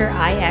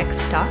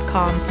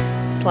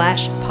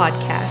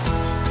firestarterix.com/podcast.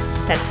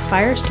 That's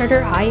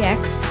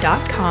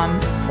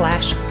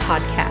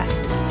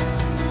firestarterix.com/podcast.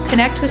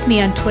 Connect with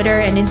me on Twitter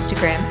and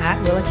Instagram at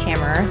Willa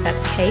Kammerer,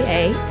 that's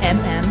KAMMERER,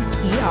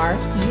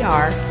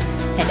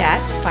 and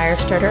at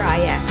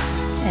firestarterix.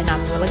 And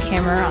I'm Willa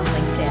Kammerer on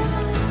LinkedIn.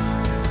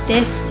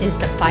 This is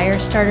the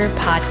Firestarter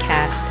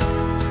Podcast.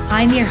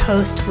 I'm your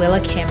host,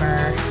 Willa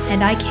Kammerer,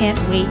 and I can't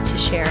wait to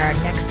share our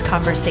next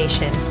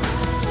conversation.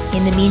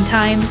 In the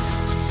meantime,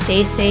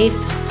 stay safe,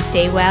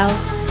 stay well,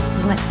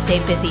 and let's stay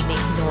busy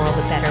making the world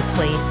a better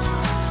place.